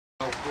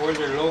Where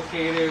they're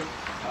located,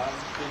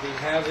 do they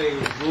have a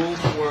room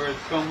where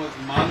someone's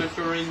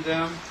monitoring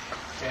them?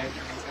 And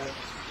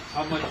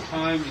how much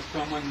time is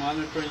someone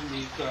monitoring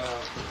these the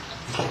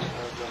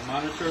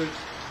monitors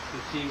to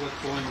see what's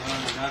going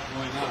on and not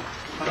going on?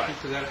 Something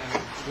to that,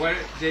 and what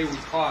they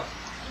would cost?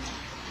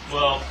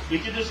 Well, we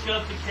could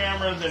discuss the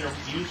cameras and their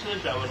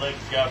usage. I would like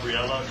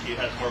Gabriella, she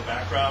has more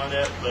background on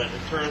it, but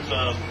in terms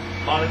of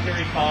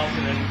monetary costs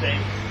and anything,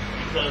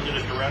 because it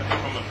is directly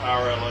from the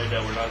power LA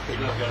that we're not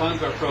The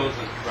funds are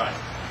frozen. Right.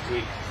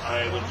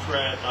 I would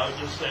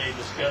just say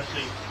discuss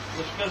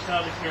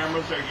how the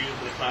cameras are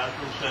used in the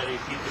classroom setting,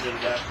 keep it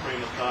in that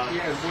frame of thought.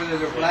 Yeah, whether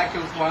they're black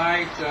and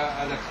white,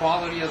 the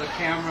quality of the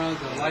cameras,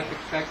 the life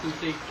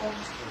expectancy.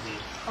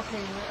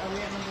 Okay, are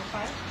we at number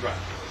 5? Right.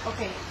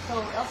 Okay,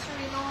 so El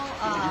Sereno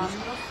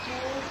Middle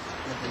School,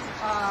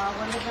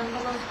 when the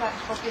envelopes got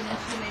spoken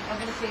into, I'm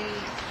going to say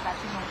back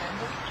in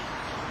November,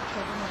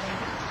 October,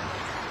 November.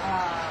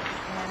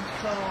 And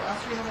so El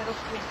Sereno Middle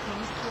School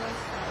came to us,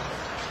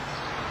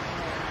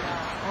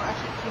 or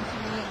actually came to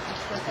me and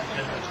discussed that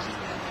the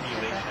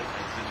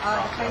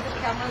kinds of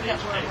cameras that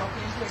we're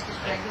looking into are just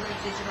regular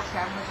digital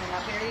cameras. They're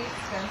not very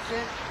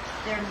expensive.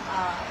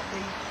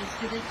 The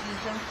students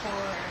use them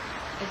for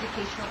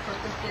educational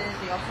purposes.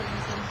 They also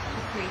use them to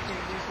create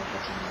their yearbook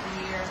at the end of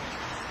the year.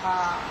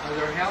 Are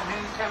there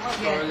handheld cameras?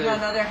 Yes,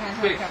 no, they're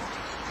handheld cameras.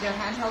 They're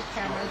handheld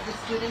cameras. The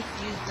students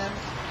use them,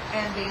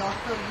 and they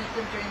also use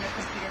them during their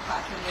computer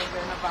class, and they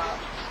learn about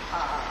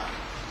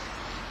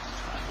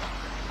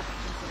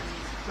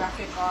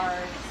graphic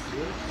arts.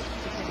 So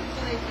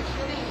it's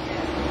really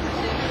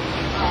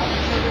immersive. The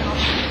children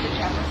also use the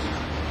cameras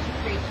to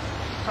create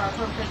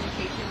PowerPoint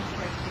presentations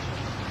for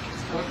education.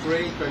 What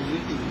grades are you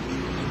using?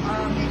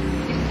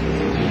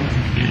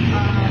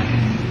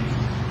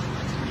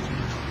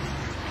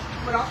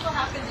 What also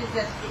happened is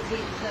that the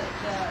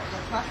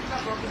classes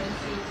got broken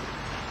into.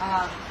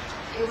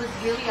 It was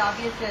really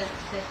obvious that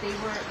they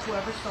were,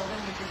 whoever stole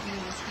them was just being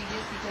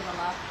mischievous because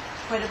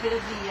quite a bit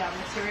of the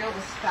material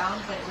was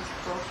found, but it was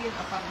broken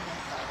up on the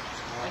hillside,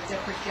 like the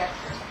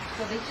projector.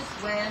 So they just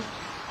went,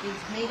 they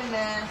made a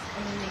mess,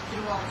 and then they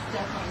threw all the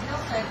stuff on the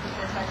hillside, but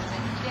then by the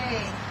next day,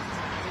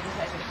 it was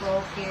either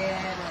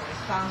broken or it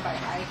was found by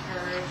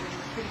hikers, and it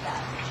was pretty bad.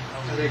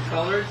 Are they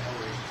colored?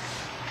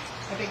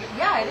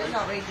 Yeah, it is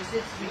outrageous.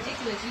 It's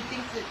ridiculous. You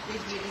think that they'd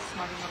be really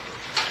smart enough to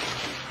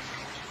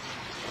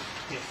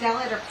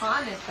sell it or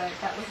pawn it, but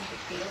that wasn't the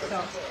case.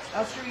 So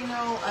El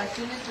Sereno, as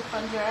soon as the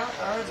funds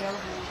are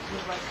available,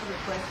 would like to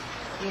request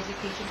the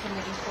education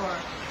committee for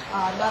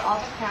not all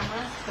the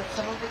cameras, but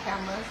some of the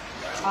cameras.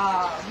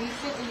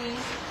 Recently,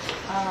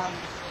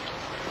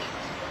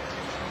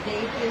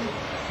 they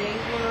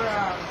were,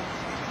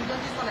 you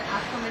don't just want to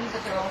ask how many,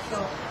 but they're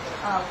also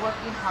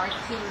working hard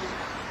to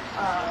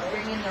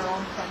bring in their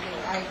own funding.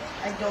 I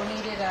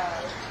donated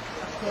a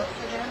quilt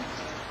for them,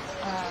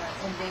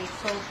 and they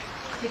sold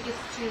tickets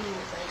to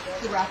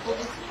raffle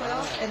this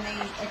quilt, and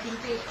I think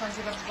they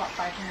conjured up about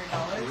 $500.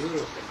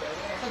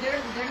 So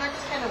they're not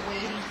just kind of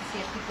waiting to see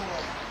if people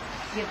will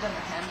give them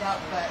a handout,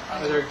 but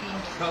are there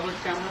color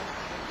cameras?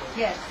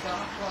 Yes,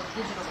 well,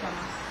 digital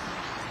cameras.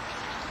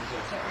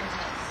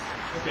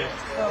 Okay.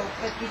 So,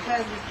 but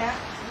because we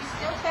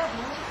still can't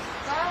move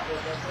stuff.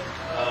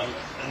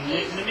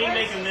 Let me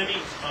make a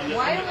nitty on this.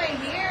 Why am I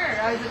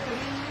here? I was like,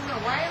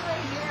 why am I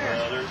here?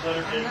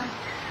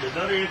 There's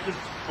other issues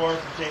for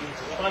pertaining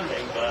to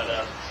funding, but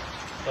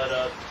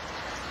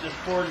just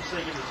for the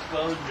sake of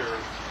disclosure,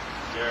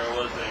 there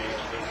was a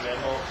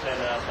memo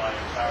sent out by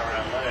Power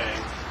LA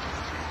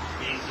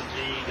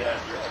vis-a-vis that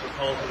you're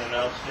proposing an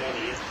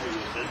outstanding issue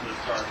with business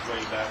cards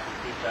going back to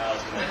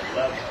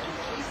 2011.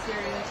 Are you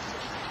serious?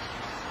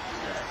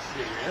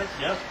 Serious,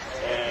 yep.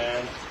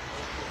 And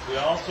we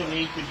also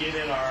need to get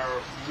in our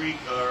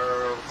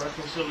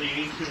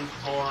reconciliation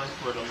form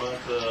for the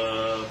month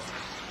of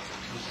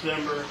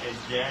December and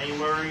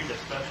January. The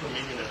special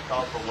meeting that's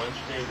called for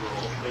Wednesday,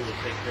 hopefully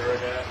we'll take care of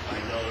that. I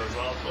know there's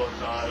also a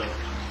thought of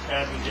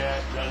having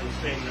that done the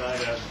same night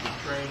as the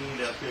training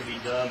that's going to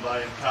be done by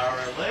Empower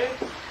LA.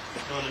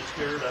 So in the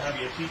spirit of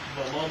having a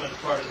teachable moment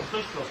as part of the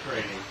physical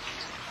training.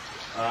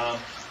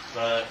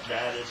 But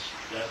that's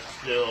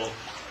still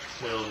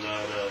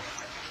not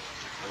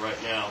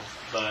right now.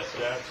 But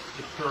that's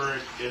the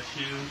current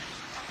issue,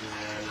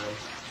 and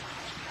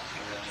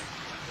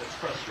it's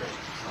frustrating.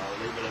 I'll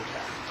leave it at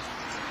that.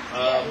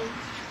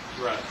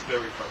 Right,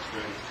 very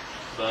frustrating.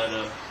 But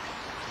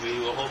we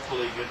will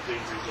hopefully get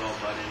things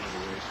resolved by the end of the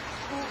week.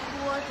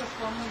 Who are the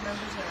former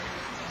members that are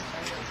here?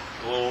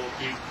 Well,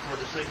 for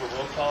the sake of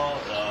roll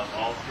call,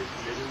 all 3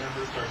 committee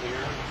members are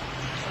here.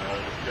 The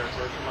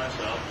chairperson,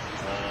 myself,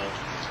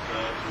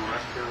 the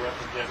director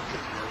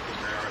representative, Martha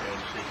Rivera, and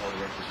stakeholder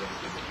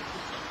representative.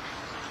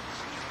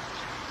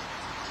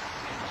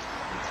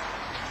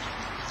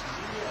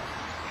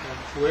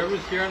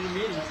 Whoever's here on the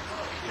meeting.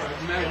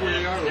 Doesn't matter who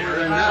they are or where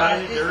they're not.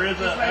 not. There is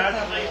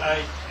actually,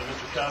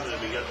 Mr. Chavez,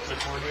 we got the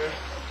clipboard here.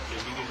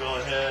 If you can go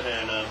ahead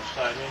and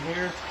sign in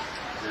here.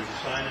 There's a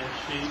sign-in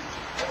sheet.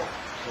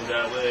 And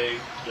that way,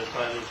 the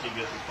signage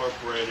gets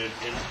incorporated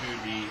into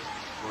the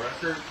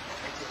record.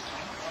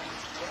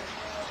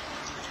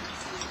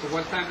 So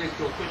what time is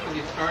it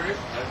officially started? I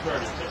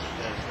started at 6:10.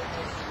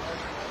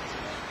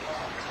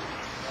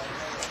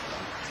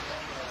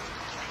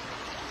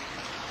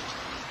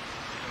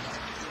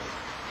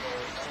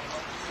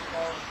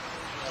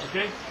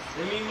 Okay,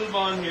 let me move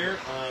on here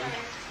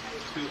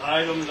to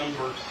item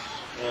number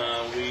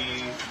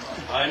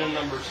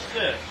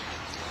 6,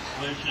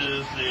 which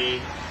is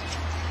the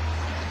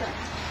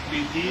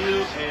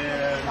review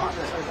and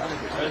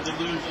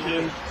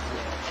resolution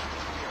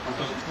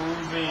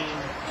approving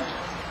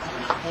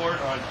report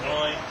on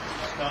joint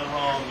town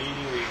hall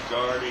meeting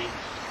regarding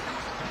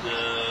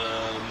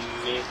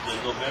the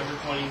November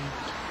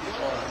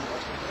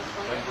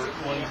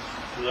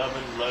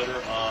 2011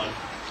 letter on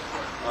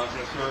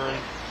concern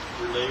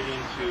relating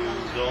to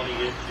zoning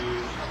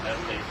issues at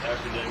the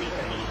academic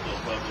and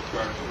middle public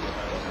charter school at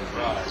Highland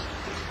Drive.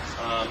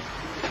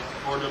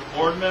 For the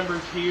board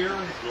members here,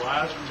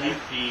 last week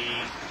the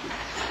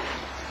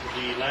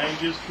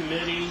land use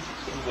committee,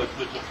 which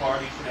was a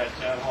party to that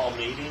town hall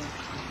meeting,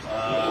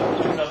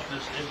 took up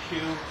this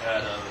issue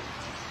at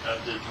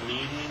this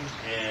meeting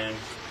and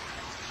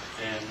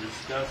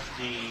discussed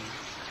the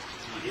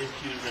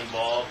issues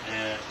involved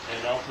and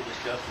also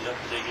discussed the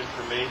up-to-date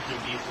information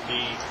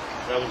vis-a-vis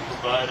that was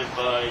provided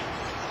by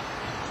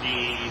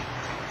the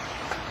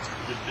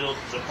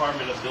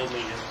Department of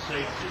Building and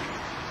Safety.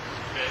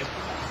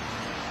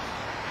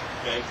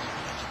 Okay.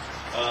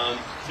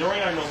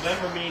 During our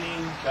November meeting,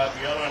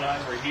 Gabriella and I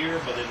were here,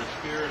 but in the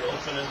spirit of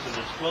openness and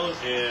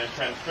disclosure and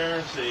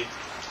transparency,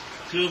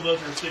 two of us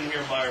were sitting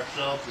here by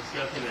ourselves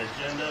discussing the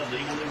agenda.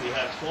 Legally, we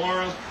had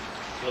quorum,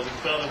 but we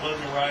felt it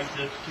wasn't right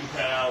just to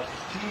have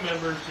two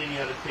members sitting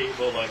at a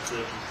table like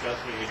this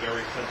discussing a very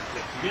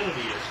sensitive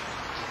community issue.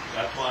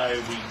 That's why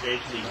we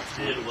basically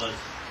did was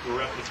we're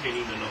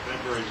replicating the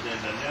November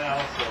agenda now,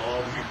 so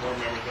all three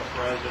board members are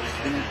present,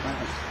 and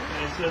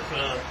it's just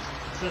a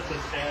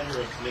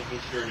standard of making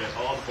sure that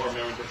all the board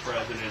members are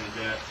present and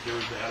that there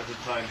was adequate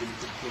time given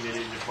to the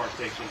committee to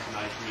partake in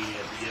tonight's meeting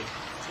and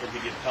to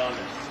give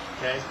comments.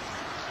 Okay?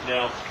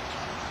 Now,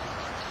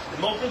 the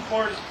most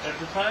important, at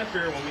the time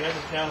period when we had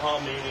the town hall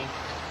meeting,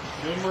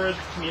 numerous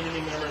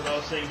community members,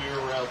 I'll say we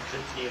were around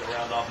 15,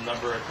 around off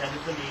number,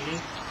 attended the meeting.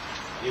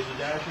 It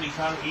was actually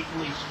kind of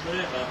equally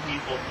split of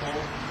people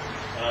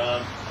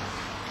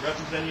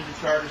representing the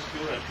charter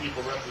school and people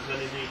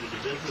representing the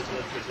business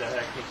interests that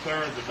had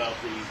concerns about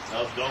the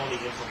zoning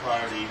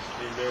improprieties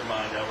in their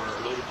mind that were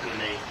alluded to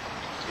in a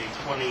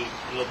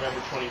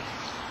November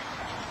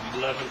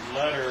 2011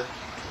 letter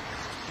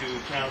to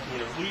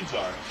Councilman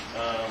Weezar,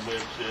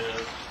 which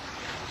is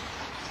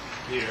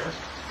here.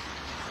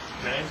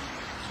 Okay?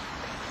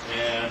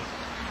 And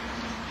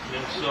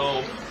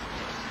so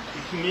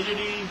the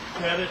community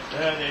had a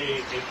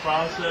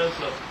process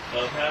of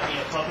having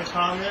a public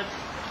comment.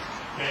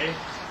 Okay?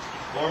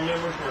 Board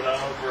members were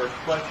allowed for a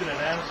question and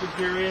answer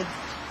period,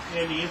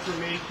 and the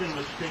information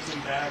was taken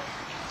back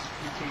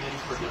to the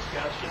committee for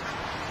discussion.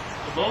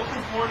 The most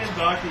important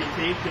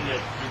documentation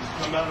that would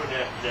come out of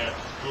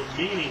those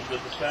meetings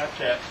was the fact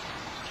that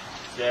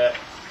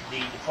the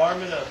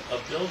Department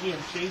of Building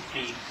and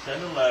Safety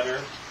sent a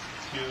letter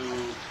to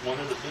one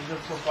of the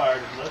business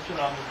providers listed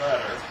on the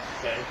letter,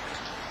 okay,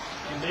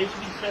 and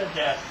basically said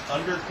that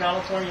under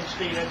California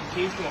State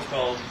Educational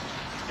Code,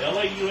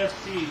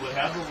 LAUSD would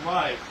have the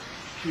right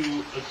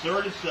to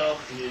assert itself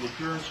in a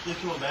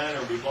jurisdictional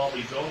manner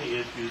involving zoning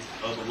issues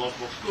of a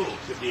local school. It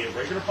could be a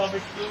regular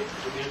public school, it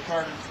could be a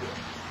charter school.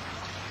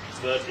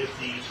 But if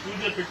the school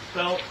district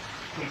felt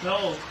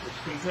compelled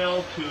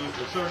to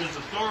assert its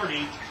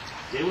authority,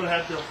 they would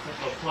have to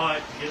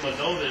give a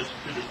notice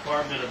to the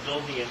Department of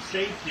Building and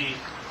Safety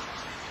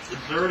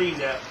exerting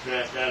that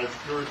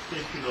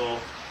jurisdictional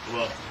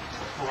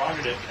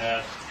prerogative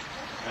as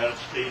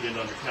stated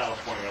under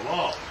California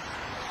law.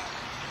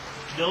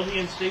 Building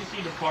and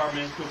Safety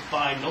Department could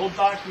find no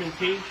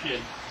documentation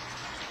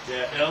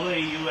that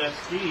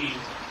LAUSD,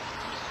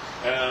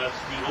 as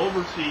the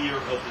overseer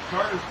of the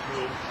charter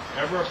school,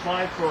 ever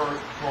applied for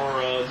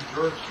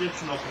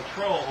jurisdictional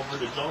control over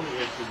the zoning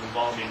issues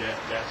involving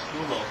that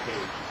school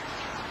location.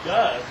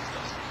 Thus,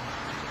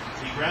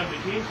 the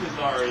ramifications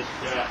are is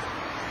that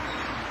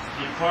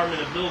the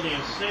Department of Building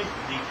and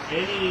Safety,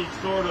 any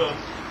sort of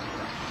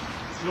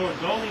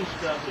zoning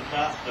stuff is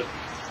not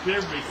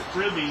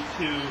privy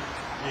to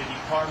the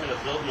Department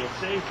of Building and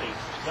Safety.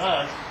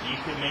 Thus, you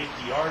can make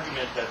the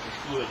argument that the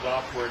school is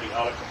operating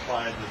out of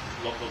compliance with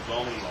local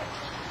zoning laws.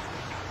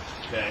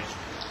 Okay,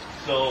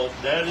 so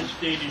that is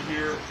stated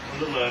here in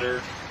the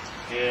letter,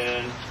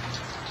 and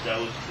that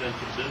was sent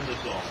to the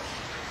business owner.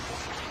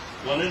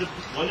 One of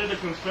the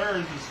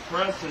concerns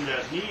expressed in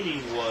that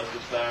meeting was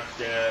the fact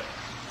that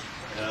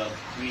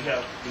we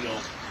have,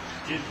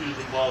 issues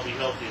involving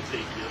health and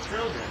safety of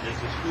children. If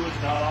the school is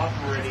not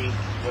operating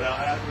without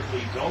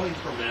adequately zoning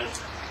permits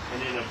in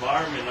an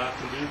environment not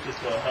conducive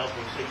to a health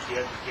and safety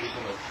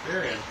educational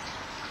experience,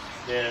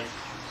 then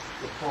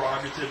the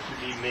prerogative should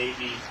be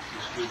maybe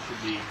the school should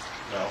be,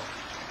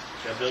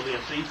 that building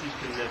and safety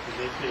can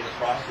initiate a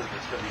process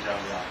of shutting down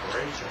the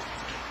operation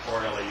or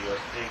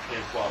LAUSD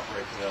in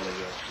cooperation with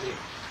LAUSD.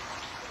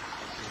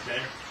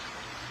 Okay?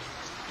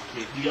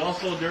 We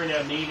also, during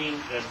that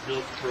meeting at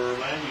Bill for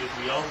land use,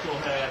 we also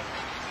had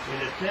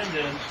in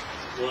attendance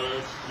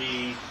was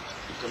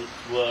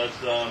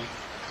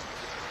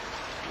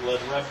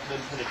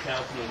representative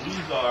Councilman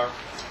Weezar,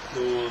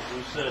 who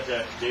said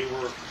that they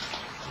were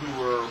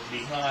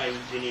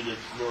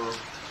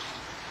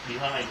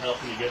behind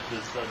helping to get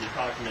this the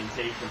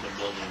documentation of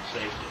building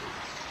safety.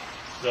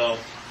 So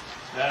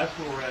that's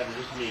where we're at in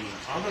this meeting.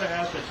 I'm going to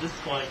ask at this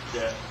point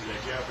that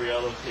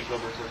Gabriella take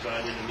over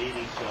presiding the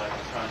meeting so I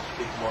can kind of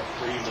speak more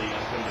freely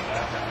on some of the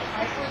background.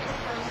 I would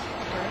prefer Mr.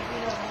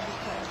 Berkeley only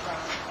because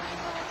I'm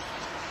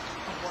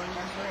a board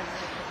member and I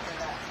would prefer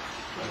that.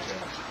 Okay.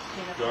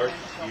 George,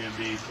 you'd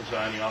be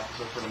presiding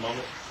officer for the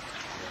moment?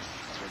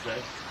 Okay.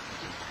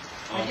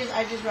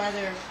 I just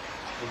rather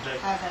okay.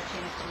 have that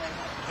chain of command.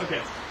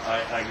 Okay.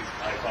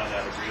 I find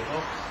that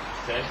agreeable.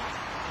 Okay.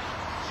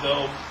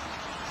 So,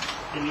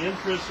 in the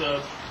interest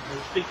of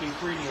speaking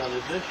freely on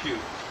this issue,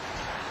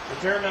 the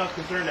paramount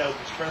concern that was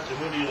expressed to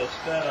Julio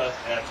Esteta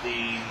at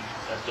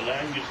the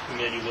land use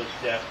committee was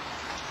that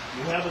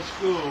you have a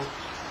school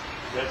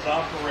that's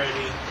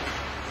operating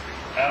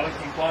out of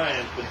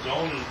compliance with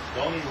zoning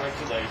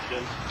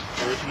regulations.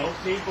 There is no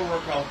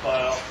paperwork on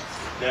file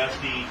that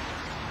the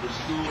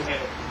school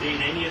had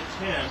made any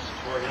attempts,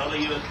 or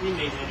LAUSD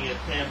made any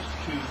attempts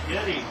to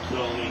get a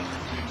zoning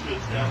to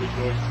establish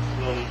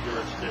zoning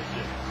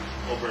jurisdiction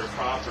over a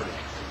property.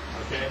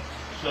 Okay?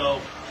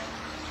 So,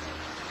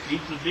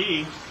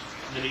 vis-a-vis,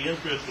 in the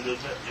interest of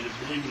this,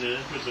 believe in the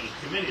interest of this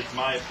committee, it's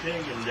my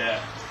opinion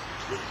that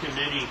this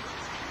committee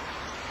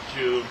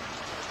should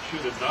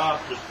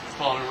adopt the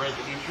following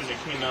resolution that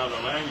came out of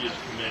the land use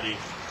committee,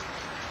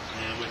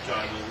 and which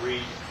I will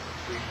read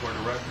for the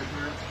record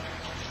here.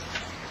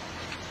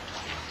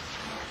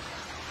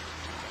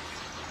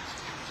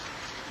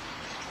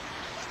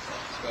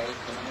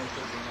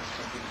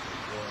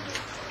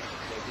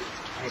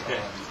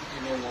 Okay.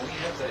 When we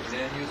had that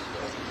land use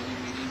committee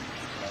meeting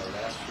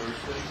last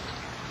Thursday,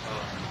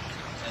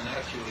 and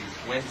actually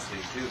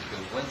Wednesday too,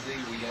 because Wednesday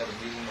we had a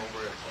meeting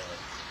over at the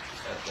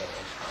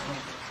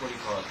what do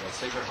you call it,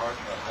 Sacred Heart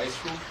High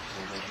School,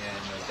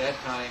 and at that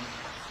time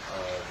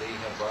they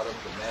had brought up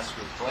the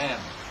master plan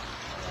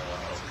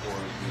for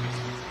the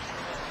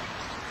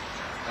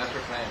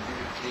master plan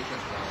beautification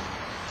plan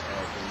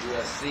for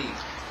USC,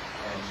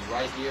 and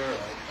right here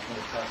I'm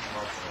going to talk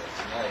about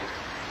tonight.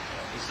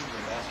 This is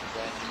the master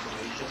plan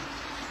information.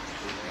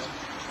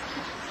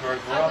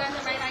 George,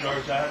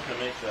 George, I have to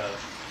make a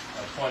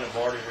point of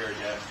order here.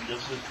 Yeah,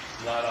 this is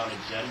not on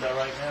agenda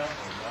right now.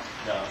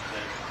 No,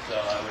 so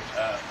I would,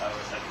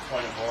 at the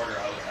point of order,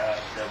 I would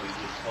ask that we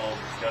just hold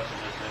discussing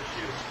this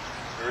issue.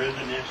 There is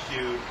an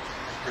issue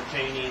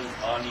pertaining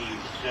on the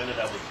agenda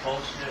that was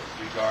posted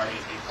regarding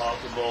a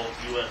possible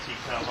USC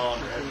Town Hall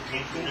and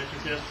Education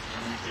Initiative.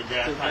 In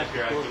that time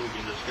period, I think we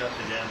can discuss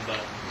it then,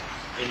 but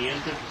in the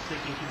interest of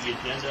sticking to the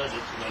agenda,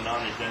 this is a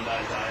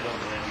non-agendized item,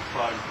 and we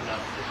probably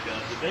cannot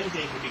discuss. If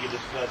anything, we can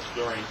discuss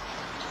during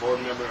board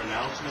member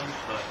announcements,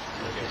 but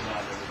this is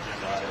not an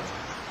agenda item.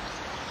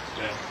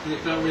 Okay.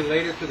 It's not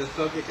related to the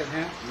subject at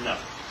hand? No.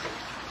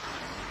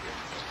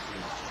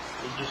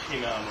 It just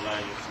came out on the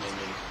land use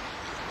committee.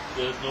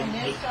 And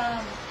this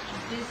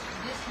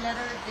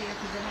letter they are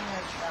presenting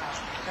as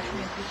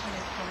documentation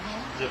is from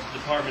him? The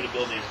Department of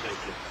Building and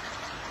Safety.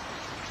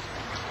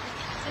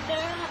 Is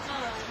there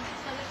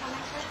public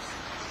comment first?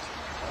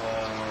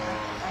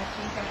 I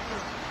think I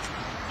could.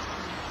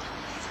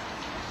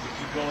 We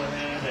could go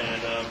ahead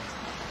and,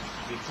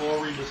 before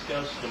we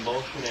discuss the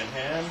motion in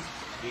hand,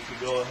 we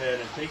could go ahead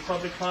and take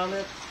public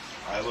comment.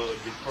 I will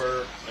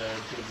defer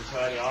to the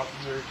presiding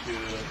officer to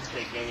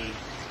take any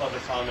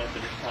public comment at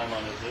this time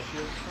on this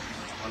issue,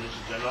 on this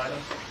agenda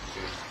item.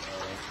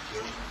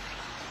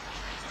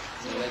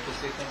 Would you like to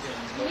say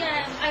something?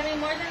 Yeah, I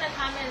mean, more than a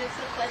comment, it's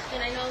a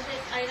question. I know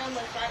this item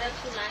was brought up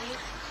to land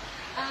use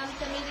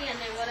committee, and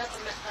they wrote up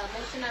a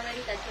motion already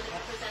that's going to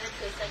be presented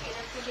to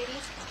executive committee.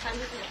 I'm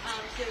just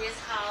curious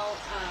how,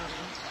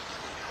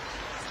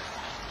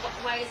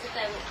 why is it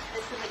that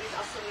this committee is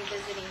also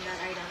revisiting that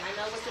item? I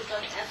know it was a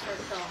joint effort,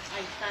 so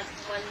I thought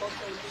one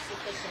motion would be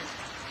sufficient.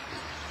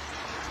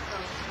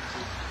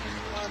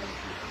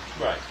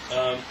 Right.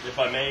 If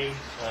I may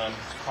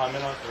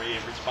comment on or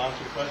respond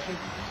to the question?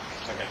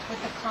 Okay.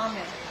 With a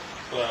comment.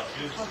 Well,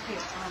 it's, Okay,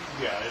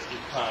 yeah, it's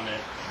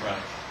comment,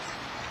 right.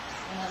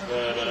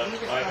 But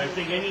I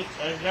think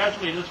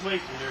actually, let's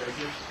wait there. I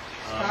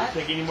guess,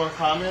 take any more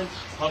comments,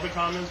 public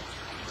comments?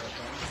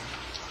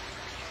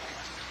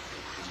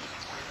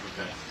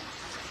 Okay.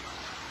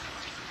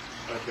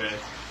 Okay.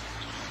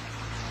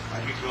 I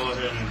could go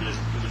ahead and just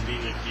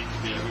convene it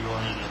to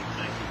everyone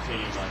and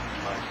continue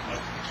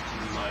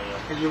my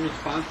Can you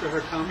respond to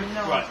her comment?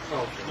 No. right.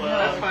 Oh, okay. Well,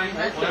 That's fine.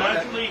 Well,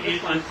 actually,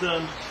 it's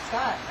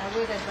Scott, I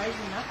would advise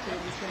you not to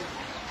because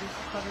this is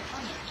public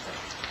comment.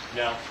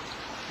 now,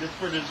 just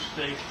for the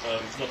sake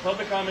of the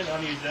public comment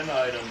on the agenda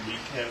item, we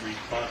can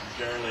respond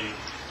generally.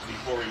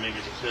 before we make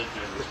a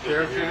decision. The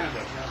chair We're can,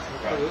 supposed to hear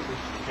yeah, Right. absolutely.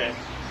 Okay,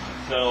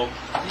 so,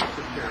 He's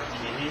the chair.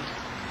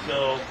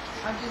 so,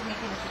 I'm just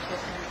making a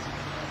suggestion.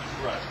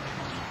 right.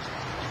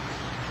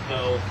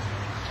 So,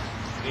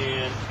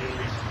 in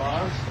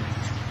response,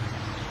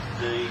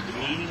 the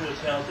meeting was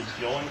held a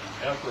joint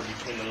effort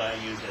between the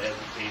Land Use and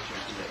Education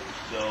Committee.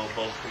 So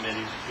both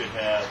committees should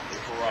have the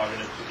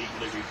prerogative to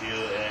equally review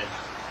and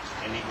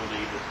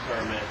equally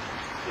determine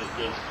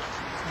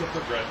the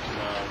progression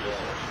on this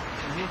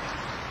issue.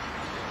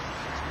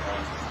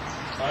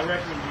 My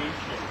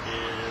recommendation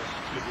is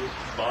to this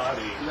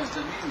body. That's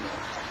the meeting,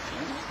 though.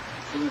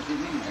 It was the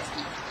meeting next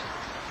week.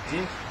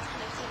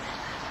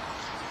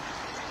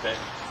 Okay.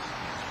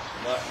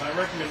 My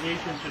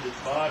recommendation to this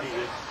body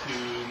is to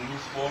move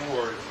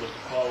forward with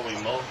the following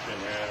motion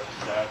as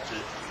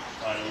adopted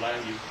by the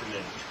Land Use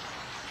Committee.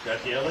 That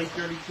the LA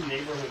 32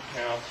 Neighborhood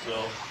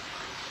Council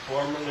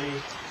formally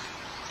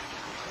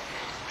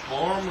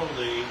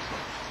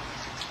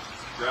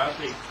draft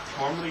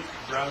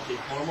a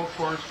formal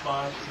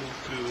correspondence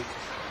to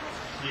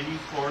City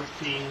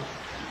 14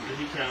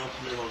 City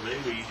Councilman Jose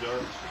Huizar,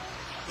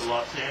 the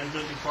Los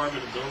Angeles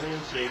Department of Building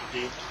and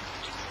Safety,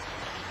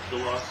 the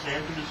Los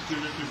Angeles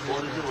School District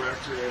Board of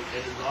Directors,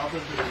 and his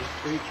Office of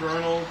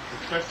Internal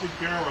Inspector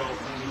General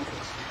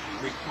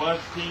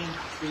requesting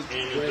an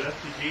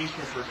investigation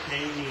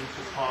pertaining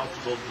to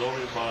possible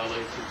zoning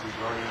violations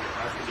regarding the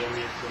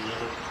Academia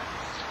Salinas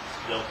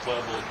del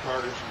Pueblo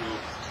Charter School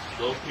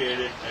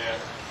located at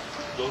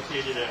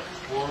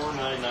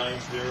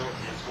 4990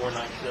 and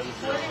 4970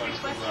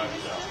 Huntington Drive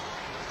South.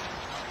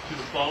 To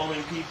the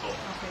following people: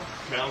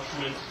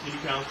 City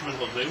Councilman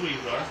Jose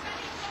Huizar,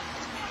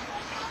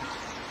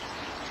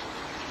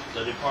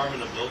 the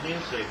Department of Building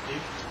and Safety,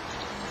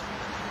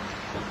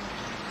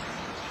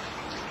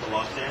 the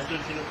Los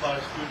Angeles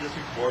Unified School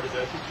District Board of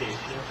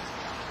Education,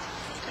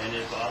 and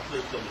his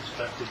Office of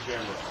Inspector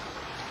General.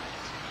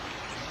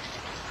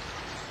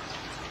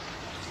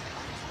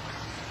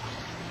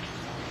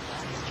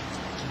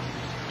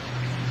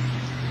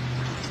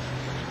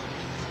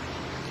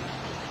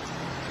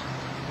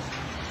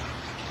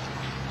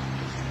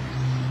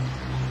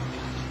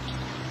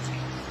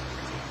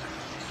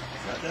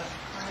 Got that?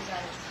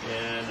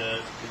 And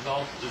it's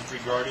also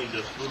regarding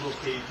the school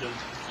locations,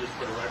 just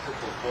for the record,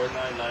 for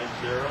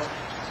 4990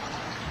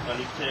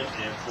 Huntington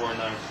and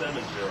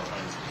 4970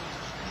 Huntington.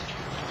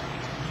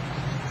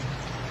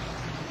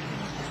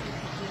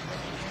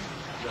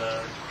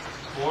 The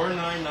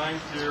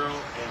 4990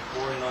 and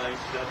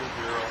 4970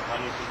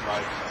 Huntington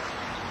Drive.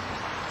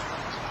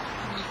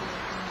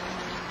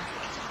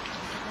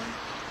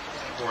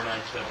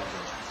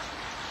 4970.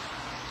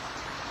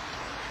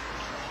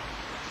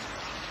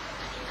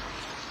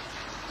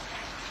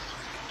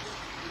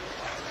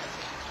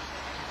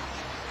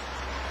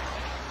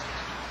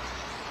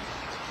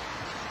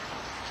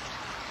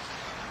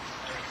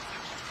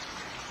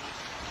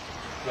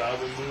 So I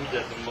would move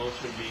that the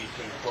motion be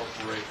to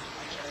incorporate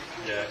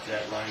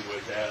that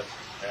language as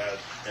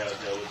that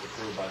was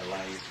approved by the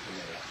Land Use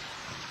Committee.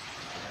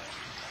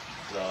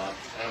 So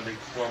I'm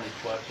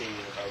requesting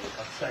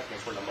a second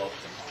for the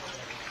motion.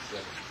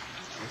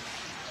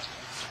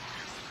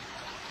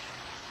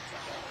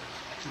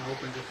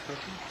 Open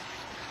discussion.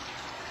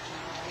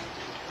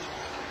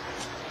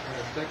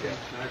 Second,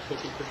 I open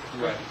for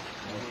discussion. Right.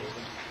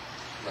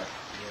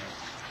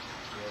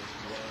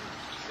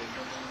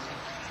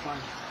 Fine.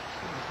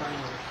 I'm fine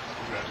with it.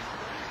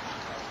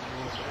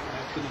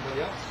 Ask anybody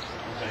else?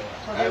 Okay.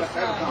 So I have a this,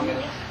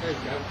 comment. Hey,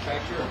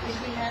 back here. if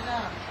we had,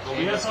 Well,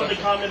 we have something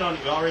to comment on.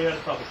 We already had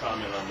a public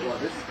comment on Well,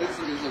 this. this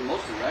is a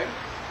motion, right?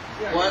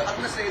 Yeah, Well, I'm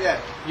gonna say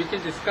that you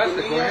can discuss the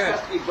it, go ahead.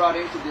 has to be brought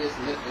into this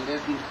and let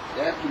be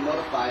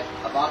notified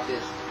about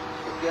this.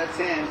 If they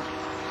attend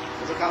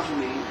the council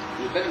meeting,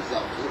 to defend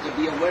themselves, to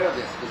be aware of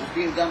this, because it's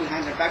being done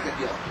behind their back, I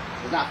feel.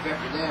 It's not fair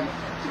for them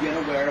to be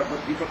unaware of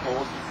what's being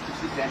proposed, to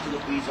send to the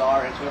police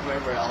are and to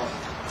whoever else.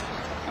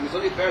 I mean, it's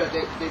only fair that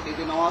they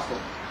know also.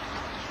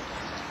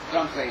 That's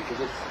what I'm saying,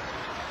 because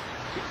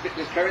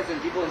there's parents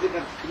and people who live in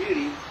the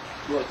community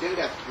who attend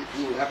that,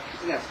 who have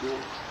kids in that school,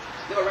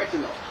 they have a right to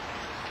know.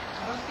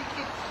 I don't think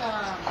it's,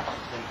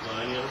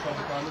 Any other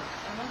public comments?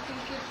 I don't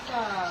think it's,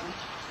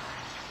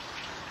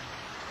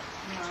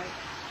 no,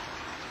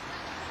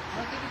 I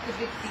don't think it's a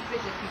big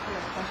secret that people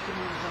are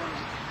questioning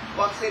zoning.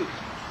 Well, I'm saying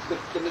the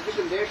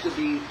decision there should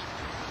be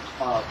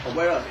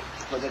aware of it,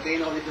 so that they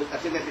know they could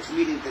attend that next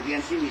meeting, the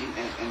DNC meeting,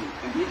 and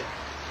be there.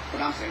 That's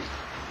what I'm saying.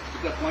 You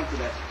could point to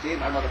that. They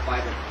are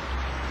notified them.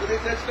 So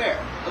that's fair.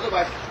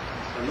 Otherwise,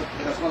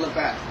 it doesn't look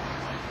bad.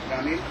 You know what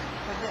I mean?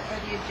 Are the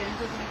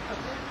agendas made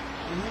public?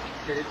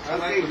 Okay, I'd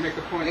like to make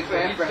a point. So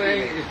he's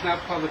saying it's not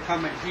public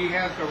comment. He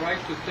has the right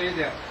to say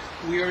that.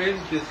 We are in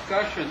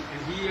discussion,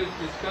 and he is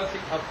discussing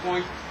a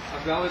point, a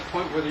valid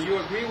point. Whether you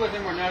agree with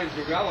him or not is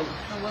irrelevant.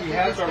 He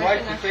has the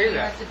right to say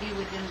that. Has to be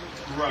within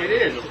the... Right.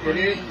 It is.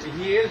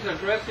 He is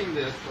addressing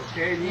this,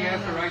 okay, and he has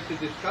the right to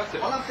discuss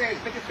it. All I'm saying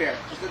is make it fair.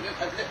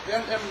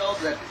 Let them know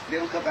that they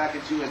don't come back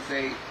at you and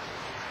say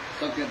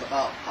something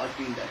about how it's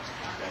being done.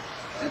 Okay?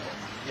 Simple.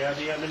 Yeah,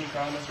 do you have any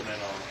comments? And then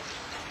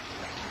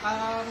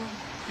No,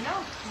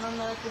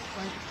 not at this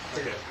point.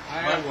 Okay.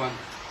 I have one.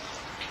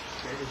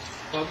 It's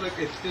public,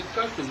 it's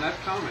discussion, not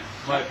comment.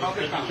 Right, Not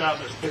public Mr. comment.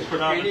 Chavez, It's Mr.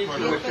 Chavez, pertaining for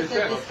to the- what you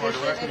said. for the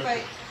record,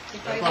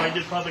 That's why I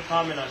did public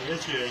comment on the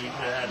issue, and you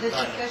could have The had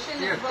time. discussion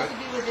is Yes, supposed to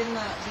be within the.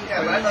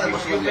 Yeah, but I thought it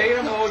was You made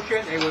a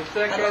motion, it was I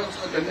second, know it's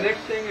the good.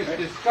 next thing is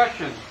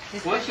discussion.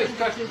 Once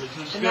discussion, This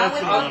is Not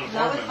with, discussion on the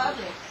not board with members.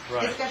 public.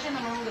 Right. Discussion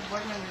among the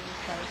board members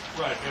is done.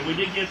 Right, and we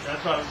did get,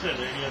 that's what I said,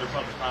 any other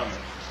public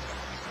comment.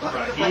 But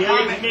Right, my he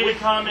comment- made a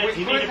comment, we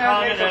he made could a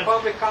not make comment a as,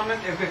 public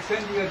comment if it's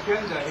in the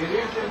agenda. It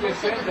is in the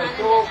agenda,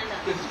 so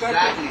discussion,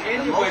 Exactly. The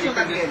anybody motion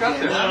can on the discuss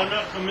it.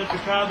 agenda. no, Mr.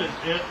 Chavez,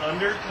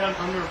 under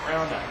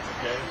Brown Act,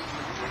 okay?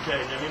 Okay,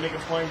 let me make a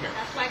point here.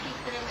 That's why I keep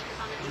saying make a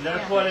comment. And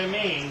that's what I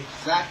mean,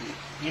 Exactly.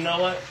 you know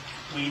what?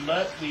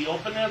 We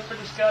open that for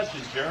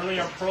discussion. Generally,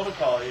 our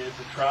protocol is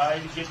to try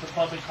to get the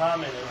public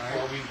comment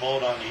before we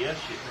vote on the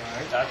issue.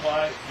 Right. That's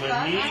why when So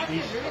I have to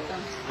he's, agree with them.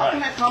 How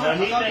can I right, comment when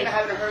on he something I thinks,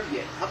 haven't heard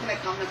yet? How can I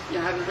comment on something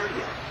I haven't heard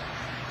yet?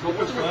 But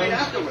what's going to be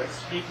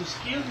afterwards?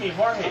 excuse me,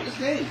 Jorge, I'm just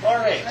saying.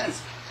 Jorge, Makes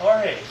sense.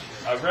 Jorge,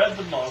 I read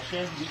the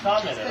motion, you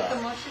commented But the on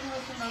it. motion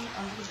wasn't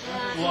on the.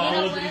 You Well, know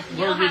we're what? just-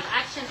 You don't have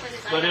action for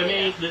this But I item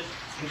mean, yet.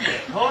 okay,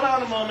 hold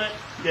on a moment,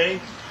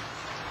 okay?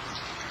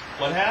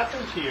 What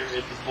happens here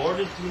is the board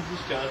has been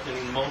discussed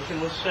and the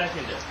motion was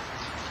seconded.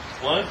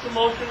 Once the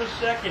motion was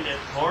seconded,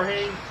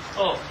 Jorge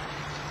spoke.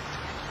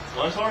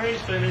 Once Jorge's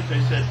finished,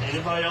 they said,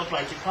 anybody else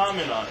like to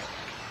comment on it?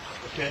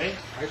 Okay?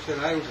 I said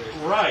I would.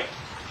 Right.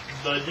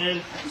 But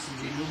then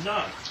we moved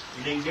on.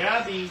 And then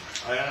Gabby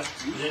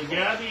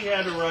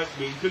had a right,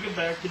 we took it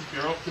back to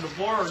the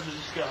board to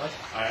discuss.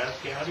 I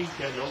asked Gabby,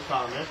 she had no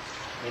comment,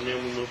 and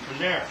then we moved from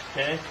there,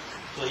 okay?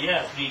 So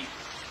yeah,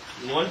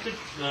 once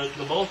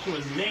the motion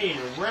was made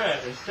and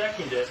read and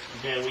seconded,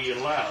 then we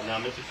allowed. Now,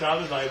 Mr.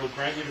 Chavez, I will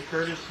grant you the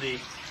courtesy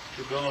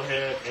to go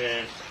ahead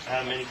and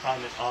have any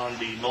comment on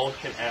the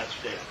motion as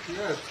stated.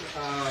 Yes,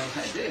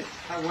 I did.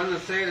 I want to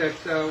say that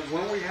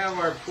when we have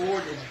our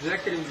board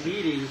executive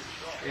meetings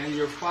and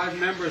your 5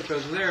 members are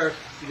there,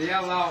 they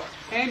allow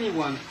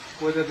anyone,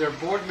 whether they're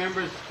board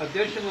members,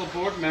 additional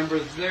board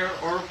members there,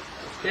 or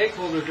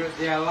stakeholders,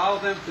 they allow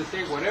them to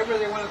say whatever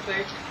they want to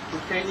say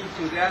pertaining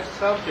to that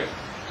subject,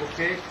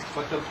 okay?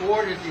 But the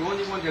board is the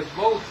only one that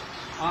votes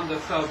on the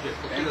subject.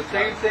 Okay? The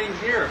same thing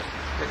here.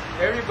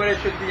 Everybody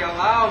should be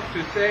allowed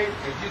to say,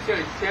 as you said,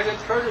 extended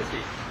courtesy.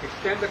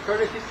 Extend the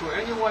courtesy to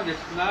anyone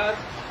that's not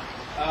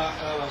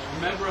a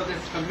member of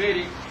this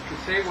committee to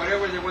say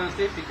whatever they want to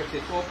say because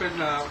it's open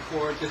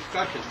for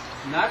discussion.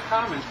 Not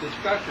comments,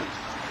 discussion.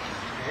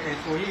 And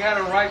so he had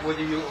a right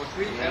whether you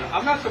agree. And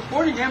I'm not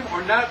supporting him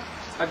or not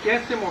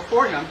against him or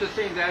for him. I'm just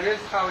saying that is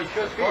how it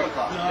should be.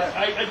 Protocol. No,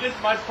 I just,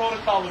 my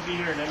protocol would be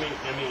here, let me,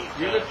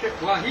 You're the chair.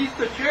 Well, he's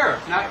the chair,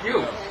 not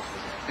you.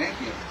 Thank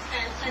you.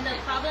 And the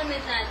problem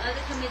is that other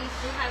committees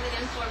do have it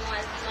informal,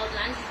 as you know,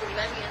 land use is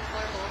very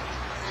informal,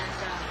 and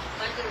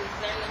budget is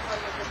very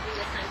informal the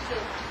previous time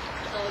too.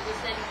 So you're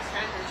setting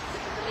standards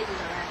with the committees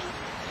already.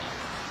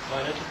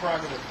 but it's a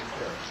prerogative of the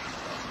chair.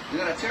 You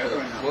got a chair there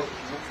right now. What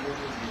would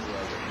you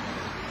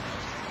recommend?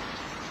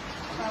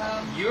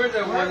 You're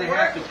the one that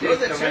has to You're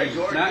take the the chair, reins,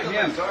 George. not You're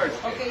in him. charge.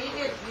 Okay, you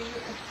did.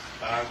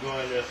 I'm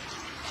going to,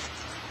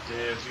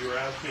 if you were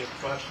asking a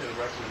question or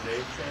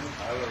recommendation,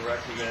 I would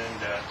recommend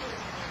that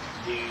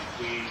we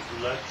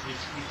let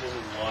these people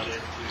who wanted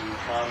to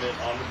comment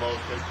on the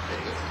motion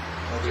stay.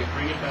 We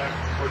bring it back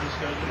for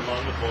discussion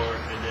among the board,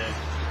 and then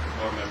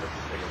board members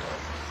can take a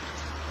vote.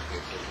 Okay,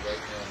 so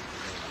right now,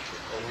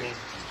 okay,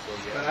 so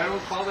But yeah. I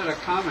don't call it a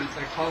comment,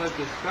 I call it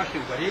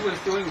discussion. What he was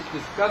doing is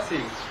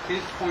discussing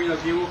his point of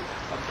view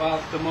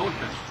about the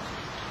motion.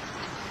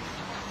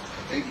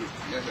 Thank you.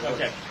 Yes, I will.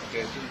 Okay.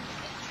 Okay, so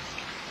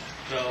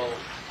So,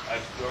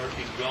 George,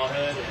 you can go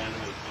ahead and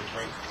we'll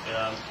bring,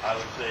 I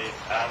would say,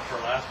 after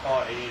last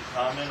call, any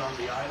comment on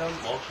the item,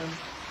 motion?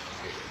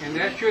 And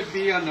that should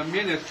be on the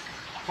minutes.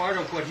 Part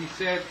of what he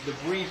said, the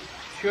brief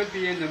should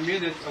be in the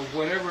minutes of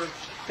whatever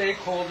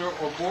stakeholder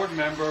or board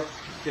member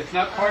that's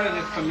not part of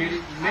this committee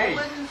I made.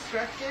 was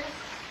instructed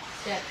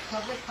that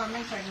public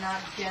comments are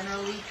not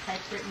generally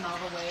typewritten all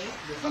the way.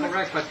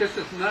 Correct, but this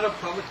is not a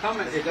public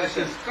comment, it's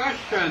a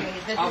discussion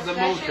Okay, of the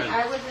discussion, motion.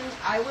 I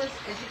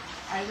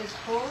was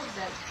told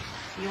that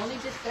the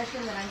only discussion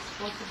that I'm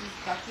supposed to be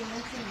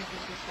documenting is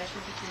the discussion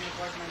between the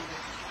board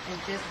members. And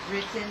just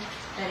written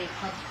that a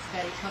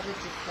public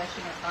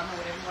discussion or comment,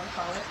 whatever you want to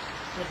call it,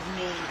 was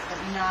made, but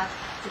not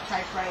to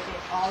typewrite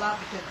it all out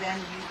because then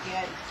you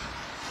get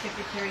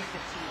secretary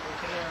fatigue,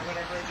 okay, or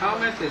whatever.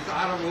 Comment is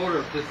out of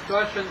order,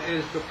 discussion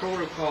is the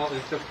protocol,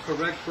 is the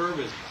correct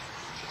verbiage.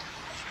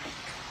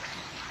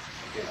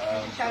 You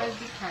try to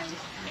be kind.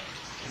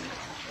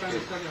 Trying to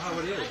tell you how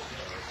it is.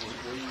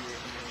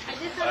 I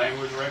just I have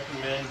would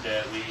recommend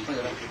that we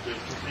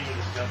continue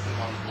discussing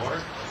on the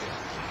board.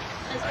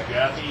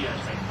 Gabby, I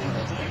think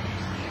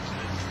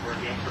we're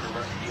here for the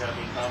rest. Do you have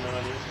any comment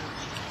on this?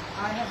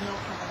 I have no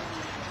comment.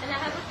 And I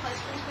have a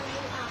question for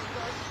you,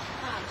 George.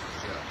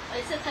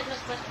 It's a technical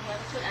question,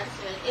 whoever should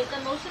answer it. If the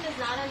motion is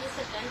not on this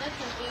agenda,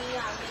 can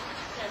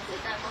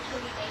that motion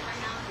be made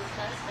right now and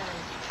discussed?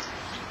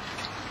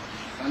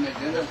 On the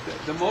agenda.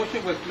 The motion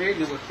was made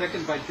and it was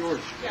seconded by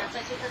George. Yeah,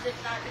 but because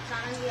it's not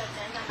on the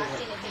agenda, I'm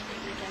asking if it can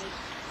be done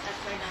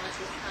right now at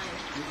this time.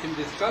 You can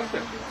discuss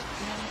it.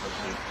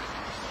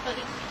 But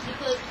you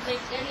could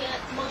make any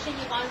motion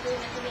you want to do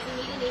in a committee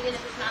meeting, even if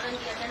it's not on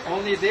the agenda.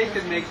 Only they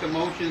can make the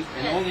motions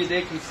and only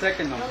they can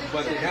second them,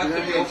 but it has to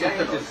be open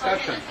for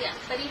discussion. Okay,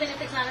 yeah, but even if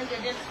it's not on the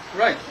agenda.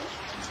 Right.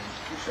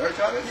 You sure,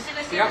 Chavez?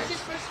 Yeah. It's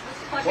just first,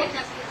 Jorge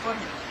has to get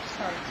one.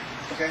 Sorry,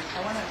 Okay. I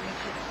want to make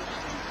sure.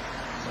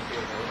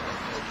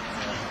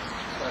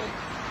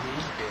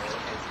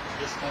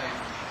 This time,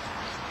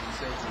 you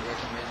said you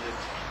recommended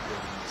the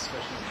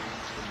discussion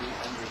to be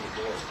under the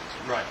board,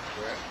 Right.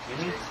 correct? Mhm.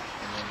 And then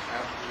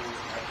after the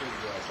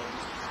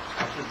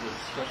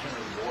discussion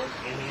of the board,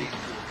 speak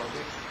to the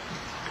public?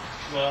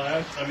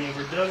 Well, I mean,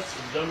 we're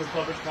done with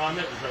public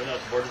comment. Is right now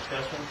it's board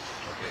discussion.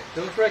 Okay.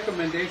 Those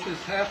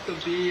recommendations have to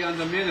be on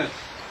the minutes.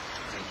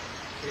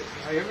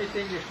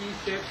 Everything that he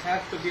said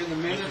has to be in the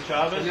minutes.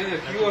 Chavez? And then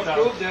if Mr. you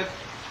approve that,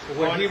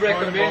 what he Point of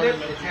order, recommended,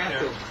 Mr. it has Chair.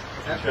 to.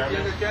 It has to be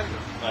on the agenda.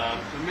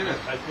 The minutes.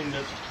 I think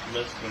that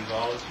Ms.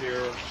 Gonzalez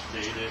here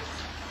stated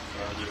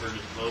that her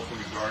disclosure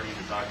regarding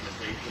the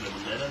documentation of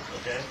the minutes,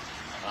 okay?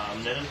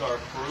 Minutes are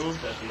approved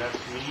at the next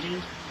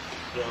meeting,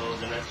 so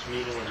the next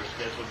meeting when they're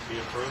scheduled to be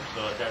approved.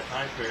 So at that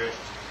time period,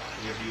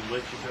 if you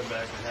wish to come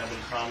back and have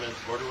any comments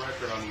for the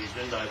record on the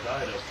agendized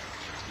item,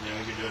 then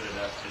we can do it at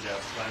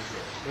that time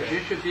period. But okay?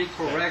 you should be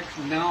correct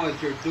now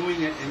as you're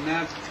doing it and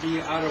not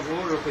be out of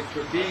order. If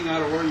you're being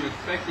out of order, you're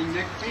expecting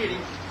next meeting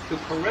to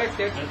correct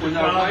it Mr. when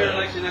our Chavez. lawyer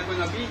like you're not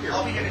going to be here.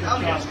 I'll be here. I'll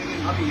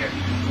be here.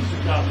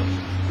 Mr. Chavez,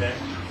 okay?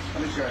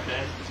 I'm sure.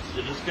 Okay?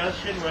 The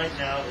discussion right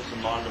now is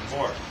among the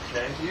board,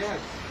 okay? Yes.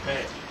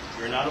 Okay,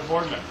 you're not a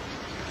board member.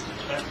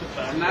 Respect the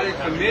fact I'm not a that we're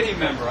having- committee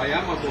member. I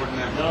am a board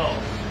member. No,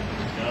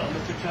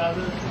 Mr.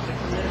 Chavez, it's a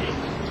committee.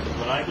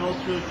 When I go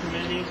to a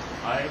committee,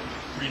 I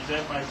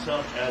present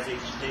myself as a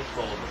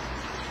stakeholder.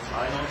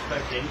 I don't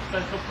expect any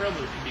special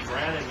privilege to be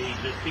granted me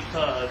just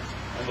because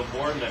I'm a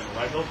board member.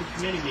 When I go to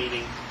committee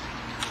meetings,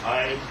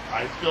 I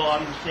feel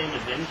I'm the same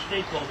as any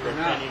stakeholder You're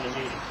not. attending the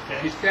meeting, okay?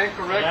 You stand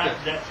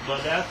corrected.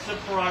 But that's the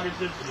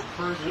prerogative of the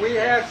person. We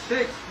have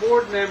 6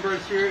 board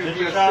members here in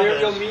Mr. the Chavez.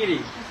 serial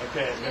meeting.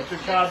 Okay,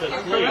 Mr. Chavez,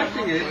 I'm please.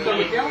 correcting it. It's the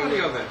legality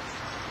of it.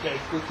 Okay.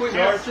 We couldn't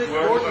have 6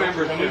 board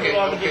members Can we here. move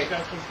on to Okay.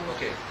 discussion, please?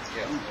 Okay,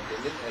 yeah.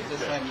 Okay. At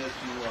this time, let's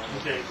move on.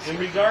 Okay, in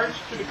regards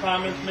to the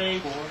comments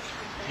made,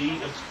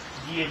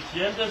 the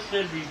agenda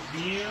said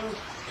review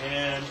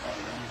and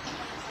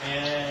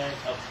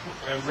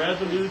a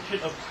resolution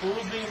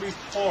approving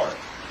report.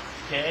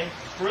 Okay,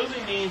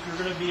 approving means we're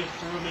going to be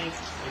approving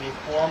in a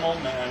formal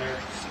manner,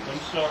 some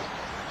sort,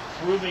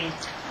 approving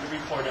the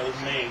report that was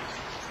made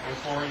and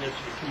forwarding it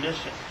to the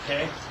commission.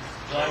 Okay,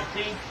 so I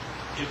think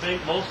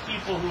most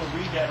people who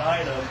read that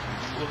item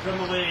will come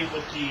away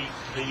with the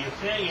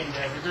opinion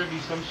that there's going to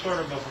be some sort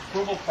of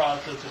approval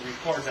process and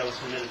report that was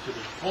submitted to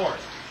this board.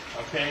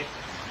 Okay,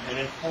 and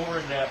then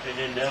forward that, and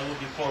then that will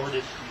be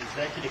forwarded to the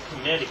executive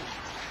committee.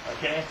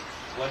 Okay,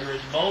 whether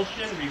it's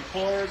motion,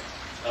 report,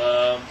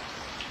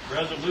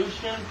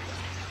 resolution,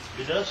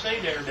 it does say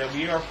there that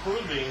we are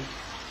approving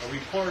a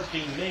report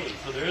being made.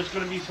 So there is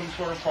going to be some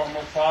sort of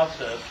formal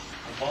process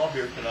involved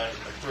here tonight,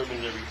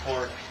 approving the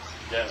report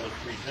that was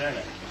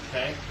presented.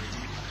 Okay,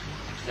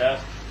 that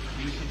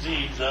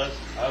UCD does.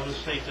 I would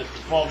state that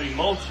the following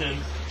motion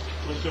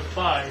would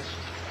suffice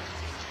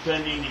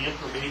pending the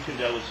information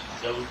that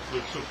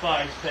would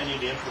suffice pending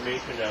the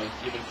information that was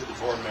given to the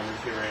board members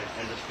here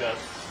and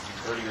discussed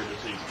earlier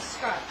this evening.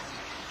 Scott,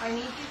 I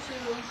need you to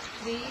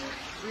please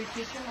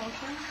repeat your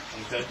motion,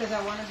 Okay. because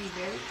I want to be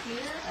very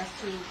clear as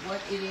to what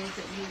it is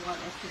that you want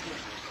us to do.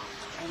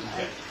 And,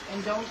 Okay. and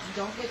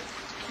don't get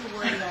too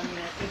worried on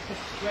me, because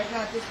right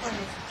now at this point,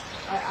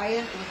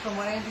 from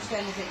what I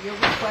understand is that you're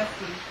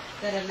requesting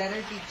that a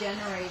letter be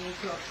generated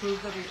to approve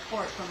the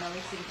report from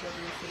LA City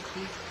Building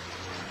Safety.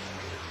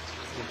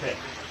 Okay.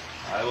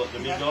 Let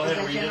me go ahead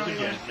and read this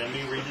again. Let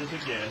me read this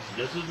again.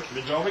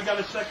 We've already got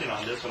a second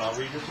on this, and I'll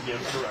read this again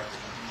for the record.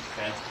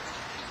 Okay.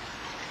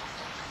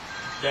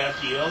 That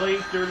the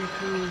LA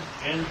 32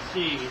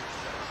 NC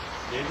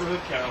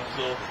Neighborhood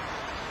Council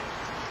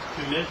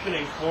commission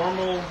a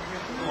formal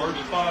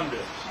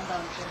correspondence. Hold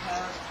on, to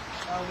have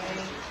LA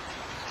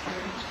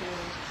 32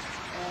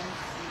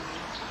 NC.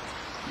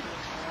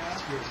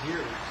 You're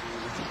here.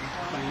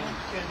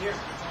 Can't hear.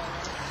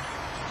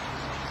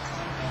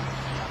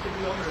 Could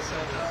be over to say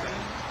that.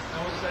 No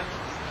one said.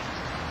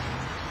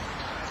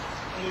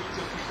 Only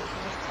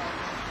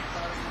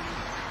 50%.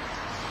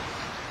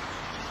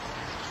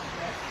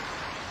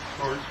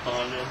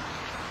 Correspondence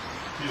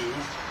to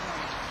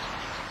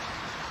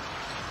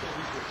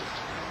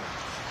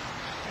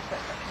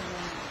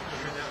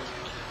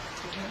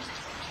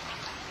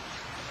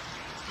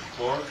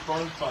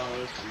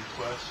correspondence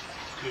request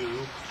to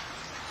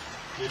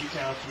City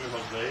Councilman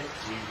Jose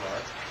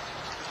Levar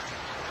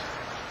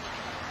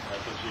at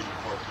proceed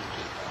report to the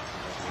city council.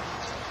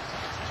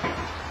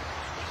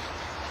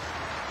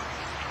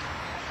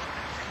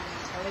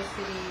 LA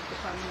City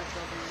Department of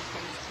Building and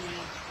Safety,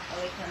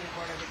 LA County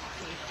Board of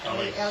Education,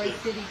 LA LA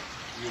City,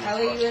 Unit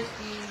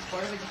LAUSD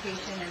Board of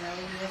Education, and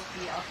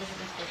LAUSD Office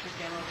of Inspector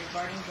General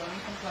regarding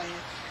zoning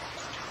compliance,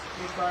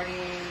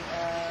 regarding,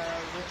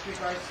 with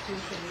regards to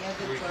Semilla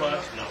del Pueblo.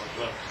 Request, no,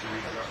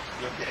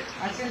 okay.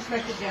 After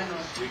Inspector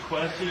General.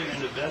 Requested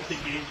an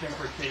investigation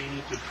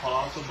pertaining to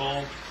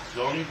possible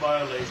zoning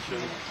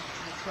violations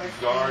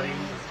regarding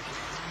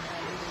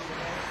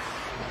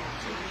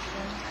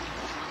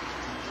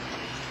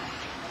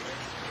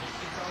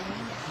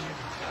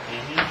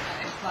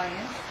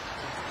Compliance.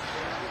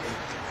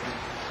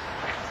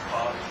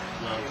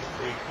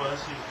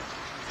 Requesting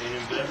an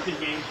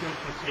investigation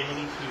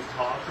pertaining to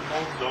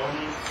possible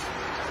zoning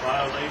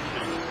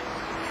violations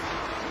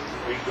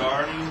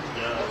regarding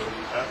the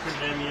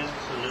Academia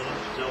Semilla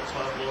del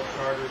Pueblo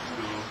Charter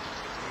School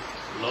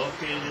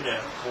located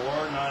at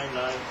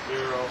 4990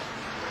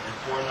 and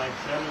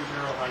 4970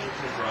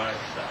 Huntington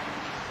Drive South.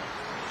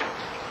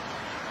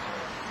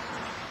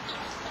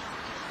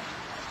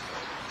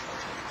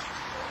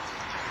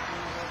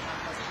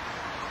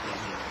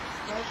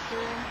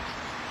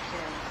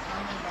 Then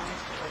Carmen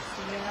Gomez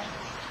Garcia.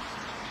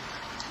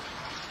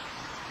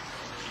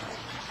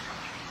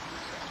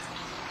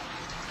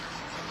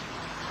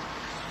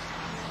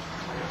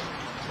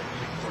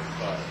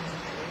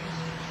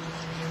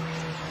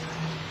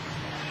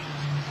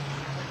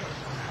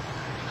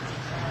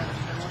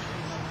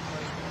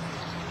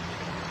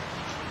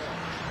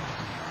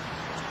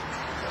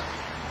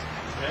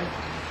 Okay.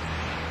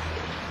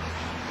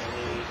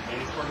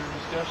 Any further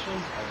discussion?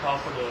 I call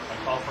for the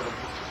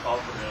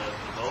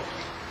vote.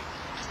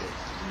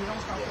 You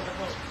don't call for the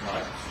vote.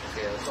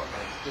 Okay,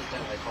 this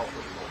time I call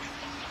for the vote.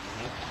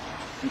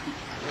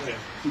 Okay.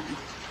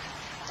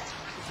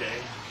 Okay,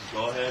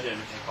 go ahead and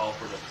call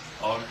for the,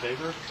 all in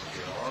favor?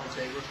 Okay, all in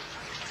favor?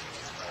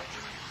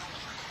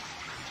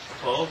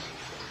 Opposed?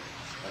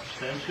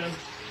 Abstention?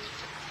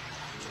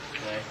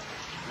 Okay,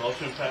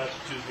 motion passed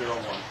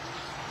 201.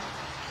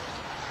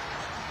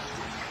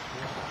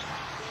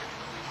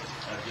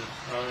 At this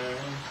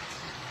time,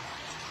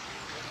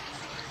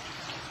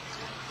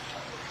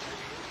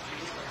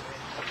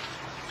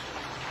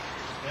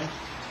 okay,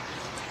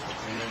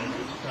 and then at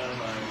this time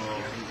I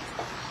will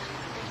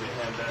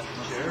hand back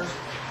the chair.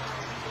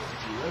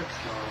 You would,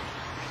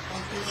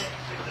 Thank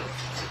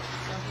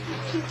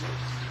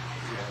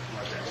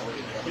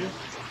you.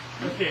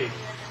 Okay,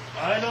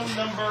 item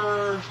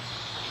number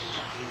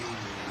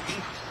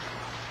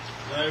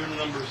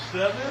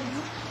 7,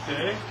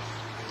 okay.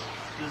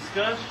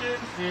 Discussion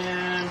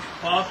and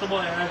possible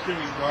action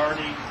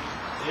regarding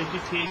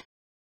education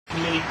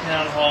committee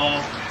town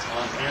hall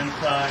on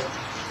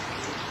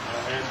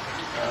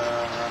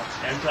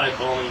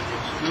anti-bullying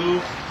in school.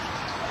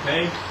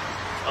 Okay.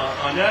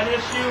 On that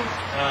issue,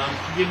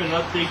 to give an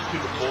update to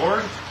the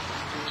board.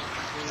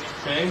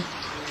 Okay.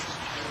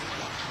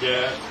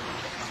 That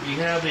we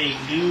have a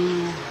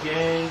new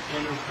gang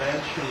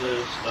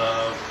interventionist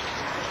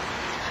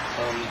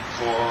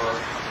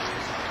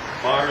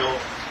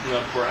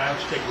for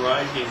Aztec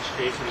Rising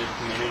State in the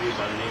community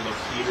by the name of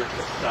Peter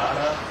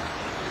Casada.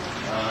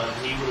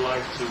 He would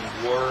like to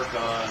work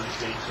on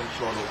getting some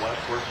sort of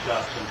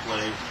workshops in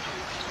place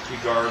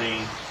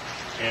regarding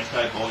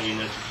anti-bullying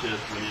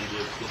initiatives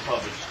within the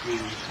public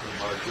schools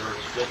of our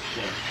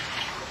jurisdiction.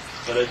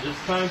 But at this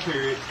time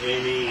period,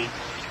 any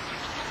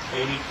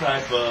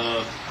type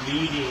of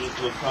meeting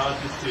will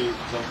constitute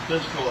some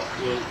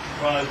will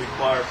probably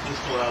require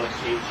fiscal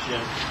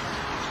allocation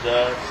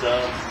that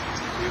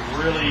we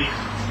really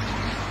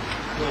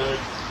could,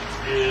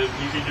 if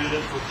we can do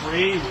this for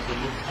free, we can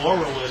move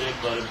forward with it,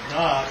 but if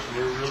not,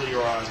 we really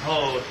are on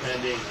hold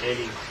pending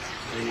any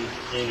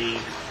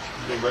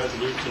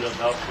resolution of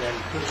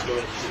outstanding fiscal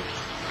issues.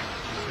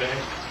 Okay?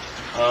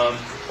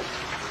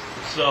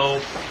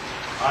 So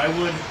I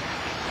would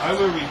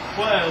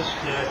request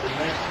that the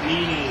next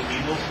meeting we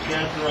will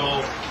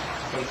schedule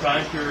some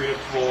time period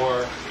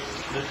for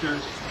Mr.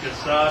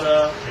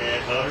 Casada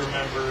and other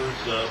members,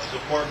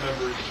 support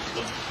members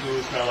of the school,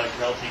 kind of like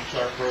Healthy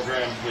Chart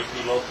Program,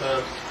 Vicky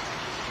Lopez,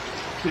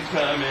 to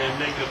come and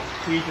make a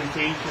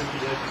presentation to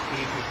the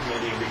Education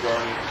Committee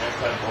regarding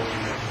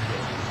anti-bullying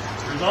initiatives.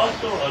 There's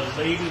also a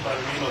lady by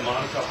the name of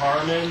Monica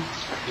Harmon,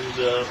 who's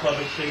a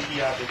public safety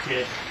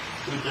advocate,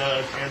 who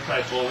does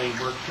anti-bullying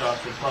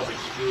workshops in public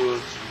schools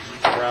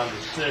around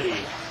the city.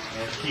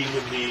 And she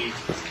would be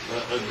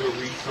a good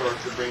resource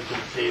to bring to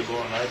the table,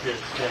 and I just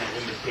sent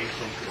an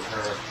invitation to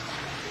her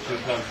to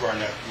come to our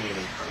next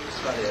meeting.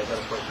 Scotty, I got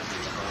a question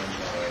for you on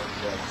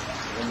the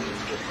woman you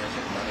just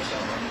mentioned, Monica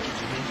Harmon.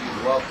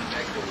 You're well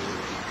connected with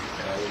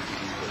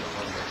LAPD for the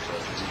Homework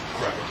Service.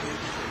 Correct.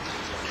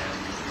 And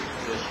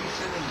does she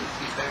send in the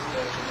feedback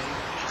to me?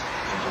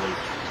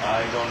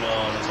 I don't know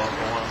on the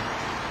local one.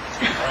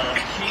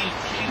 She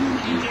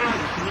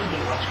lives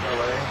in West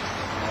LA,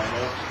 I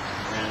know,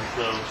 and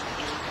so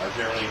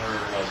generally her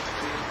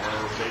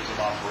base of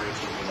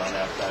operations is on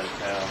that side of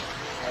town.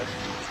 I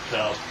can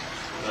tell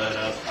But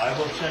I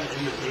will send an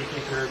invitation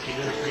to her. She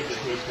did a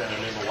presentation at a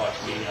Neighbor Watch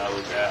meeting I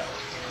was at.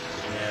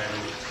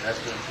 And that's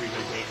a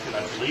presentation.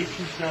 I believe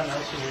she's done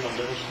El Sereno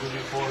Middle School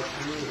before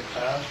too in the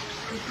past.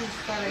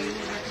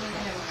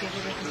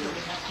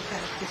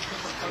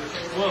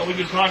 Well, we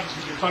can talk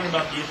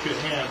about the issue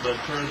at hand, but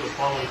in terms of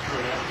following through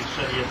and actually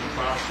setting up the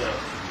process,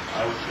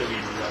 I would still be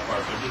into that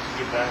part. But just to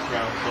give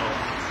background, so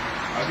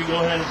I could go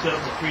ahead and set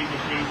up a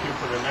presentation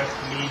for the next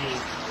meeting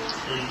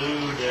in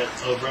lieu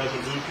of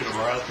resolution of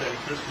our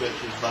outstanding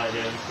suspicions by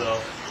then. So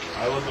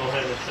I will go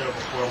ahead and set up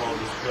a formal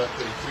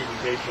discussion and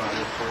presentation on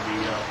this for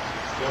the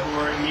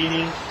February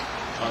meeting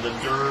on the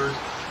third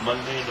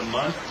Monday of the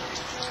month.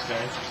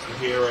 Okay,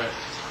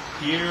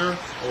 here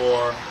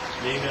or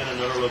maybe at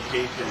another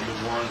location that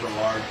warrants a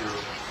larger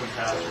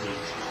capacity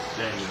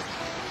venue.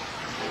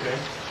 Okay.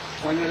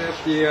 Why not at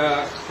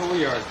the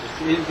schoolyard?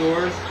 It's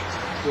indoors,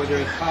 whether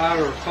it's hot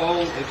or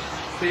cold. It's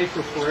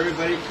safer for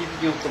everybody,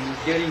 keeping them from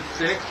getting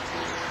sick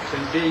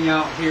than being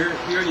out here.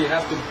 Here you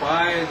have to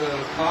buy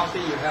the coffee,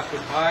 you have to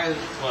buy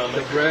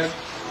the bread.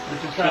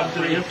 Mr.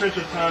 Thompson, in the interest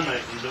of time,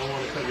 I don't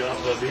want to cut you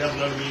off, but we have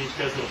another meeting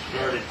scheduled to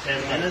start in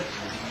 10 minutes.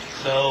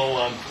 So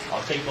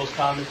I'll take those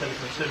comments into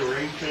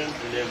consideration,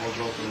 and then we'll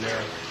go from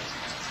there.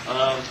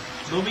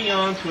 Moving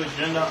on to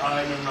agenda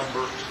item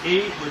number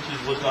 8, which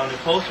was on the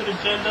posted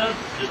agenda.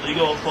 The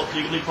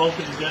legally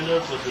posted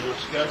agenda was a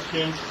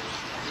discussion,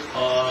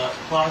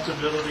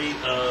 possibility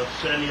of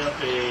setting up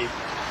a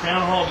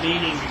town hall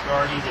meeting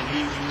regarding the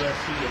new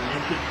USC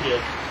initiative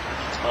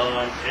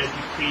on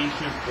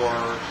education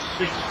for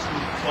 6th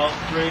through 12th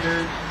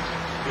graders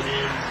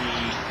within the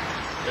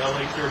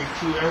LA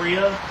 32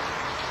 area.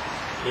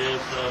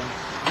 If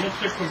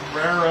Mr.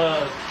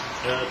 Cabrera,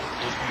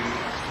 if you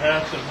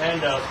have some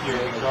handouts here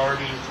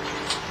regarding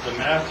the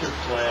master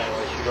plan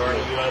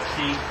regarding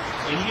USC,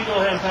 and you can go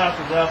ahead and pass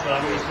this out,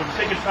 but for the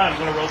sake of time, I'm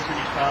going to roll through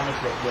these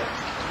comments real quick.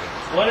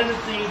 One of the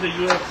things that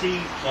USC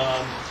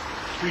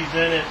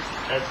presented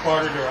as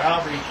part of their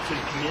outreach to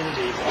the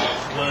community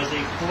was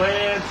a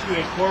plan to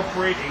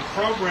incorporate a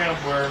program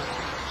where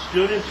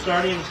students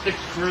starting in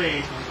 6th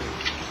grade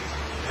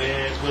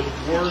would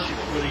work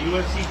with a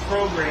USC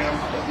program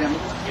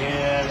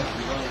and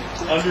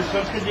under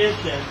some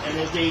conditions, and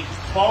if they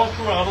follow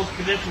through all those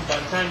conditions by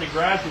the time they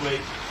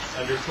graduate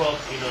under 12,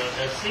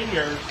 as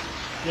seniors,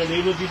 then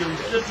they would be the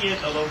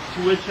recipient of a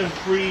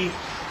tuition-free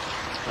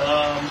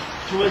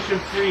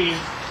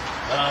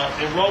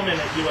enrollment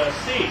at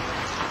USC.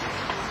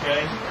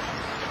 Okay,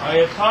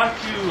 I have talked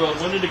to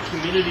one of the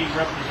community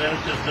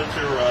representatives,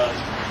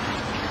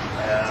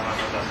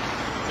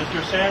 Mr.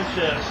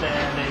 Sanchez,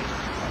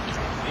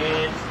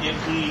 and if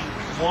we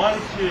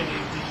wanted to, and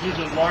if we use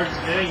a large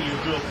venue,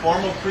 do a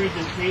formal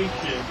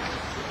presentation,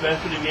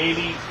 especially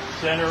maybe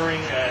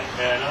centering at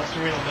El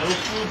Sereno Middle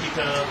School,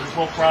 because this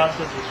whole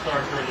process will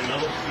start during the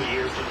middle school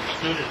year for the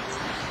students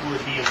who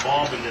would be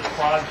involved in this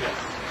project.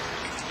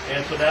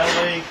 And so that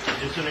way,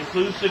 it's an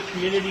inclusive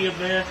community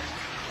event.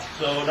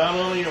 So not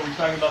only are we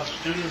talking about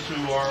students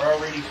who are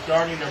already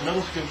starting their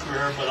middle school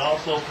career, but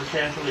also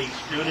potentially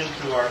students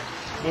who are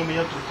moving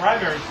up to the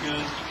primary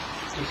schools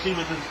to see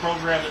what this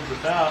program is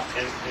about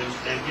and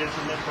get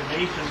some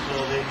information so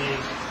they may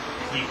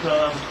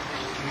become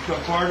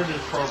part of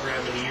this program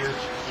in the years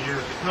to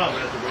come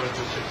as they're going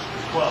from 6 to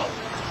 12.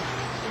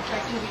 If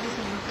I can give you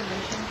some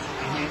information,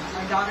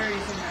 my daughter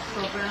is in that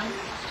program.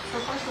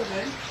 So far so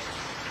good.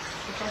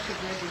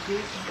 They do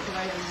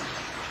provide a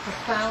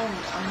profound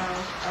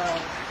amount of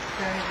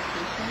parent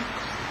education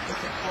and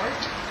support.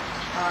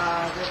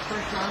 The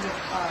first round of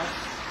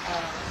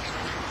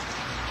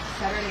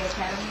Saturday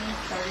Academy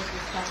started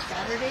this past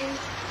Saturday.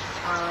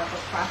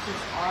 The classes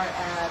are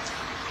at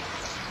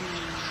the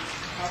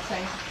Health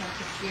Sciences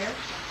Campus here,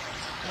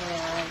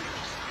 and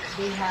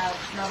they have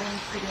not only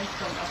students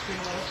from up to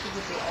middle school,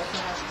 but they also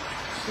have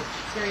the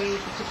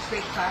 6th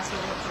grade class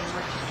over from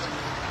Richardson.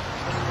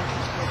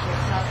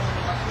 It's not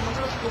only up to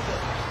middle school,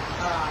 but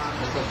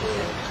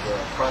the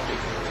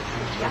project area.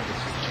 yeah,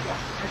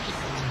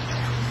 Richardson.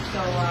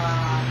 So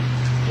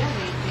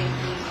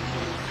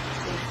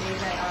they say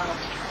that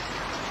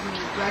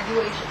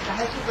the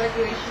high school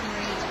graduation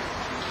rate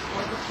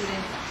for the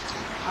students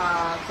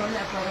from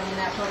that program, and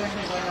that program has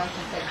been going on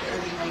since like the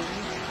early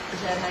 90s,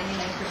 is at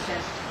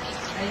 99%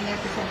 high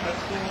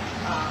school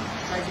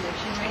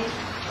graduation rate.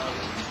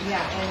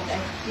 Yeah, and I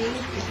think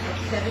it's like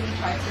 75%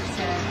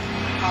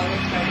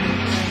 college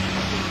graduation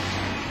rate,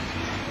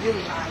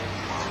 really high.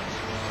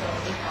 So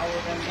they follow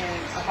them,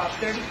 and about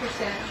 35%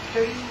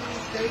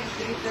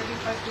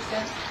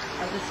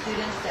 of the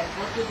students that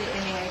work with the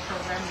NAI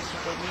program, which is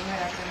the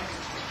Neighborhood Academic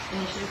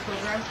Initiative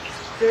Program,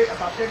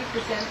 about 30%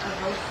 of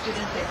those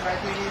students that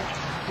graduated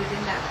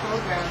within that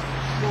program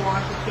go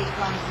on to take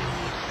on the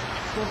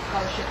full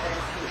scholarship at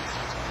SC.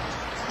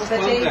 Who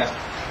funds that?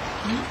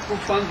 Who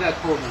funds that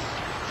program?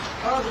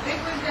 Oh, the big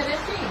ones at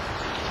SC.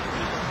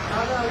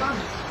 All the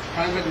alums.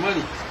 Private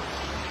money.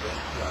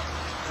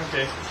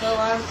 Okay. So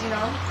I'm so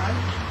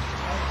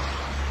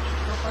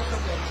far so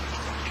good.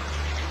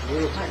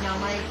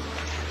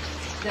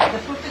 Now the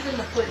proof is in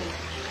the pudding.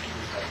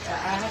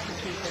 I have to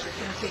taste it.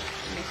 It's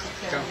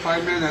Got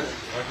 5 minutes.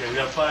 Okay, we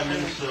got 5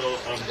 minutes, so,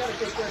 I got a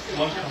quick question.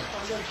 one, On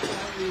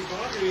the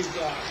boundaries,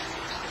 a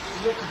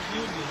little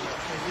confusing.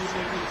 Can we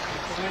maybe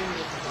define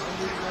what the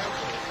boundaries are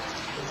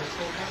for this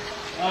whole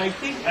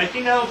country? I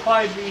think that would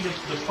probably be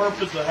the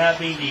purpose of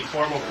having the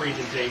formal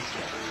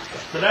presentation.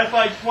 So that's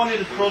why I just wanted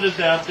to throw this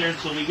out there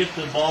so we get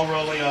the ball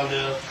rolling on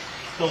this.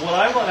 So what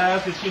I want to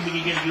ask is see if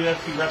we can get a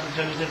USP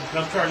representative to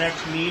come to our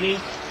next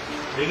meeting.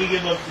 They can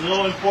give us a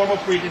little informal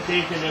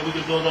presentation, and then we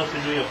can build up to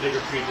doing a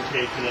bigger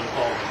presentation in the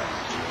fall.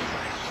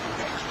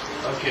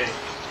 Okay.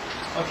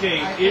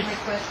 Okay. I can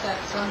request that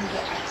from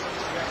the.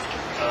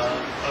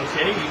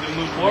 Okay, you can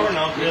move forward,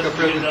 and I'll Make just a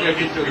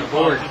presentation to the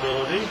board.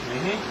 responsibility.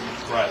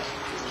 Right.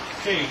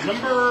 Okay,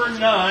 number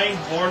 9,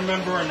 board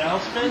member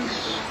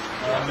announcements.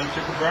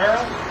 Mr. Cabrera.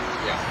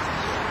 Yeah.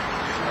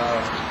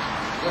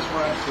 Just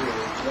wanted to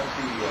let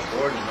the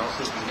board and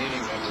also the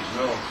meeting members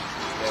know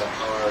that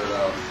our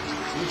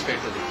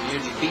newspaper, the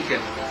Community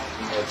Beacon,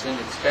 has been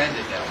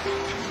expanded now.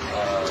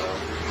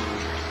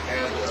 We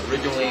had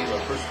originally the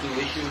first 2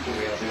 issues,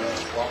 we had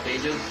 12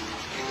 pages.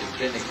 It's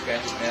been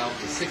expanded now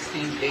to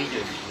 16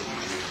 pages,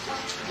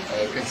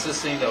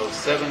 consisting of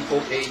 7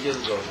 full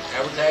pages of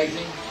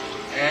advertising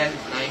and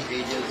 9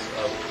 pages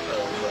of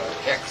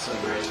text, and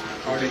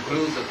it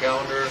includes the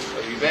calendar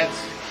of events,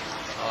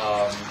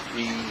 what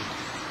do you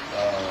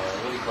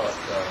call it,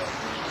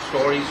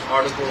 stories,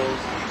 articles,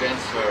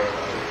 events are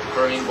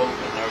occurring both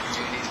in our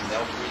communities in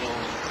El Sereno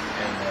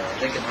and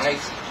Lincoln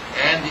Heights,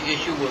 and the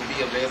issue will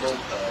be available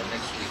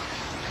next week,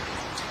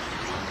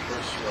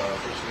 first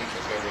week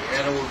of February,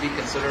 and it will be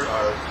considered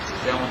our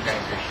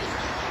Valentine's issue.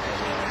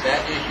 And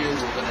that issue,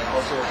 we're going to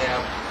also have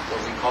what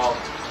we call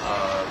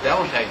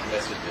Valentine's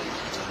messages.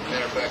 As a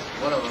matter of fact,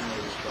 one of them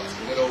is from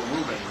good old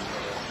Ruben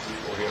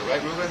over here,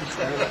 right, Ruben?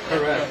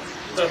 Correct.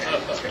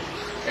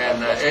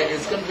 And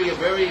it's going to be a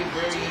very,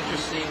 very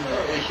interesting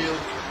issue.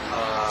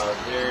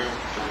 There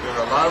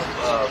are a lot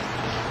of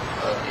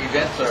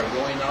events that are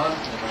going on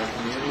in our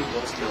community,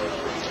 both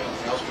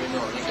El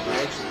Sereno and Lincoln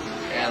Heights,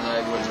 and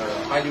I would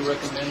highly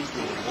recommend to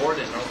the board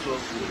and also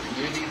to the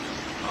community,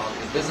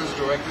 the business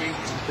directory, we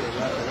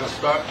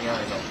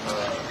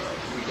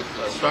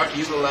could start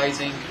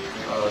utilizing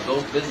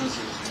those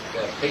businesses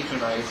that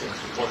patronize and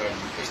support our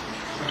newspaper.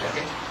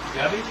 Okay?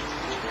 Gabby?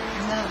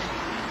 No.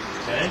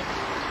 Okay.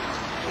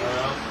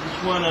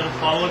 Just one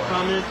follow-up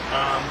comment.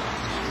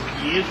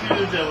 The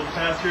issue that will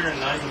pass here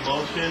tonight, the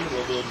motion,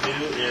 what we'll do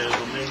is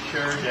we'll make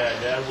sure that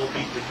that will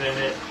be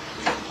presented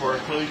for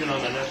inclusion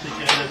on the next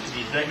agenda to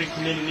the executive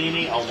committee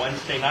meeting on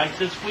Wednesday night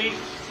this week.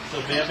 So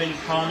if you have any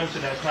comments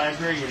in that time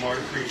period, you're more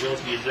than free to go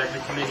to the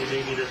executive committee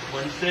meeting this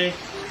Wednesday.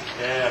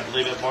 And I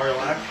believe at Mario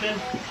Action.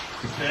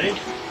 Okay.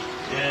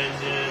 And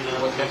then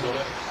that'll be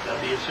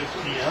at 6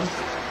 p.m.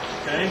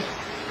 Okay.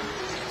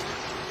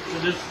 So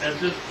at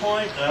this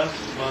point, that's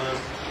my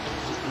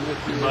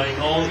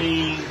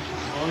only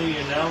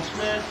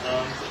announcement.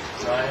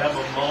 I have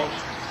a motion.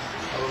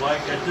 I would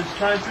like at this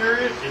time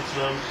period. It's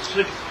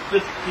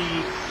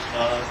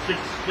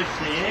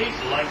 6:58.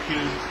 I'd like to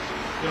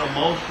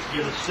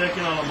get a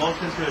second on a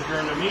motion to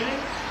adjourn the meeting.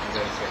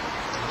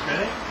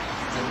 Okay.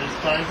 At this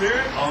time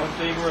period, all in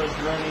favor of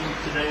adjourning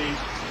today's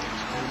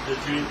the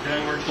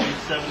January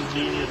 27th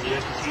meeting of the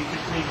Executive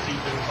Committee, please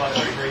signify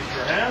by raising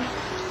your hand.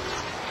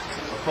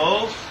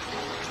 Opposed?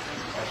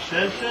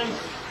 Abstention?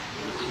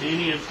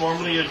 Meeting is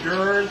formally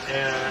adjourned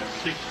at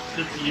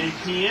 6:58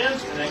 p.m.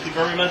 Thank you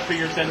very much for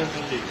your attendance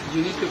this evening.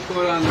 You need to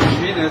put on the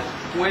minutes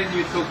when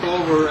you took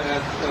over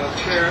as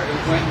chair and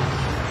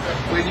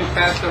when you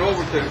passed it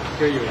over to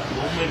you.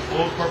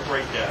 We'll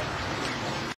incorporate that.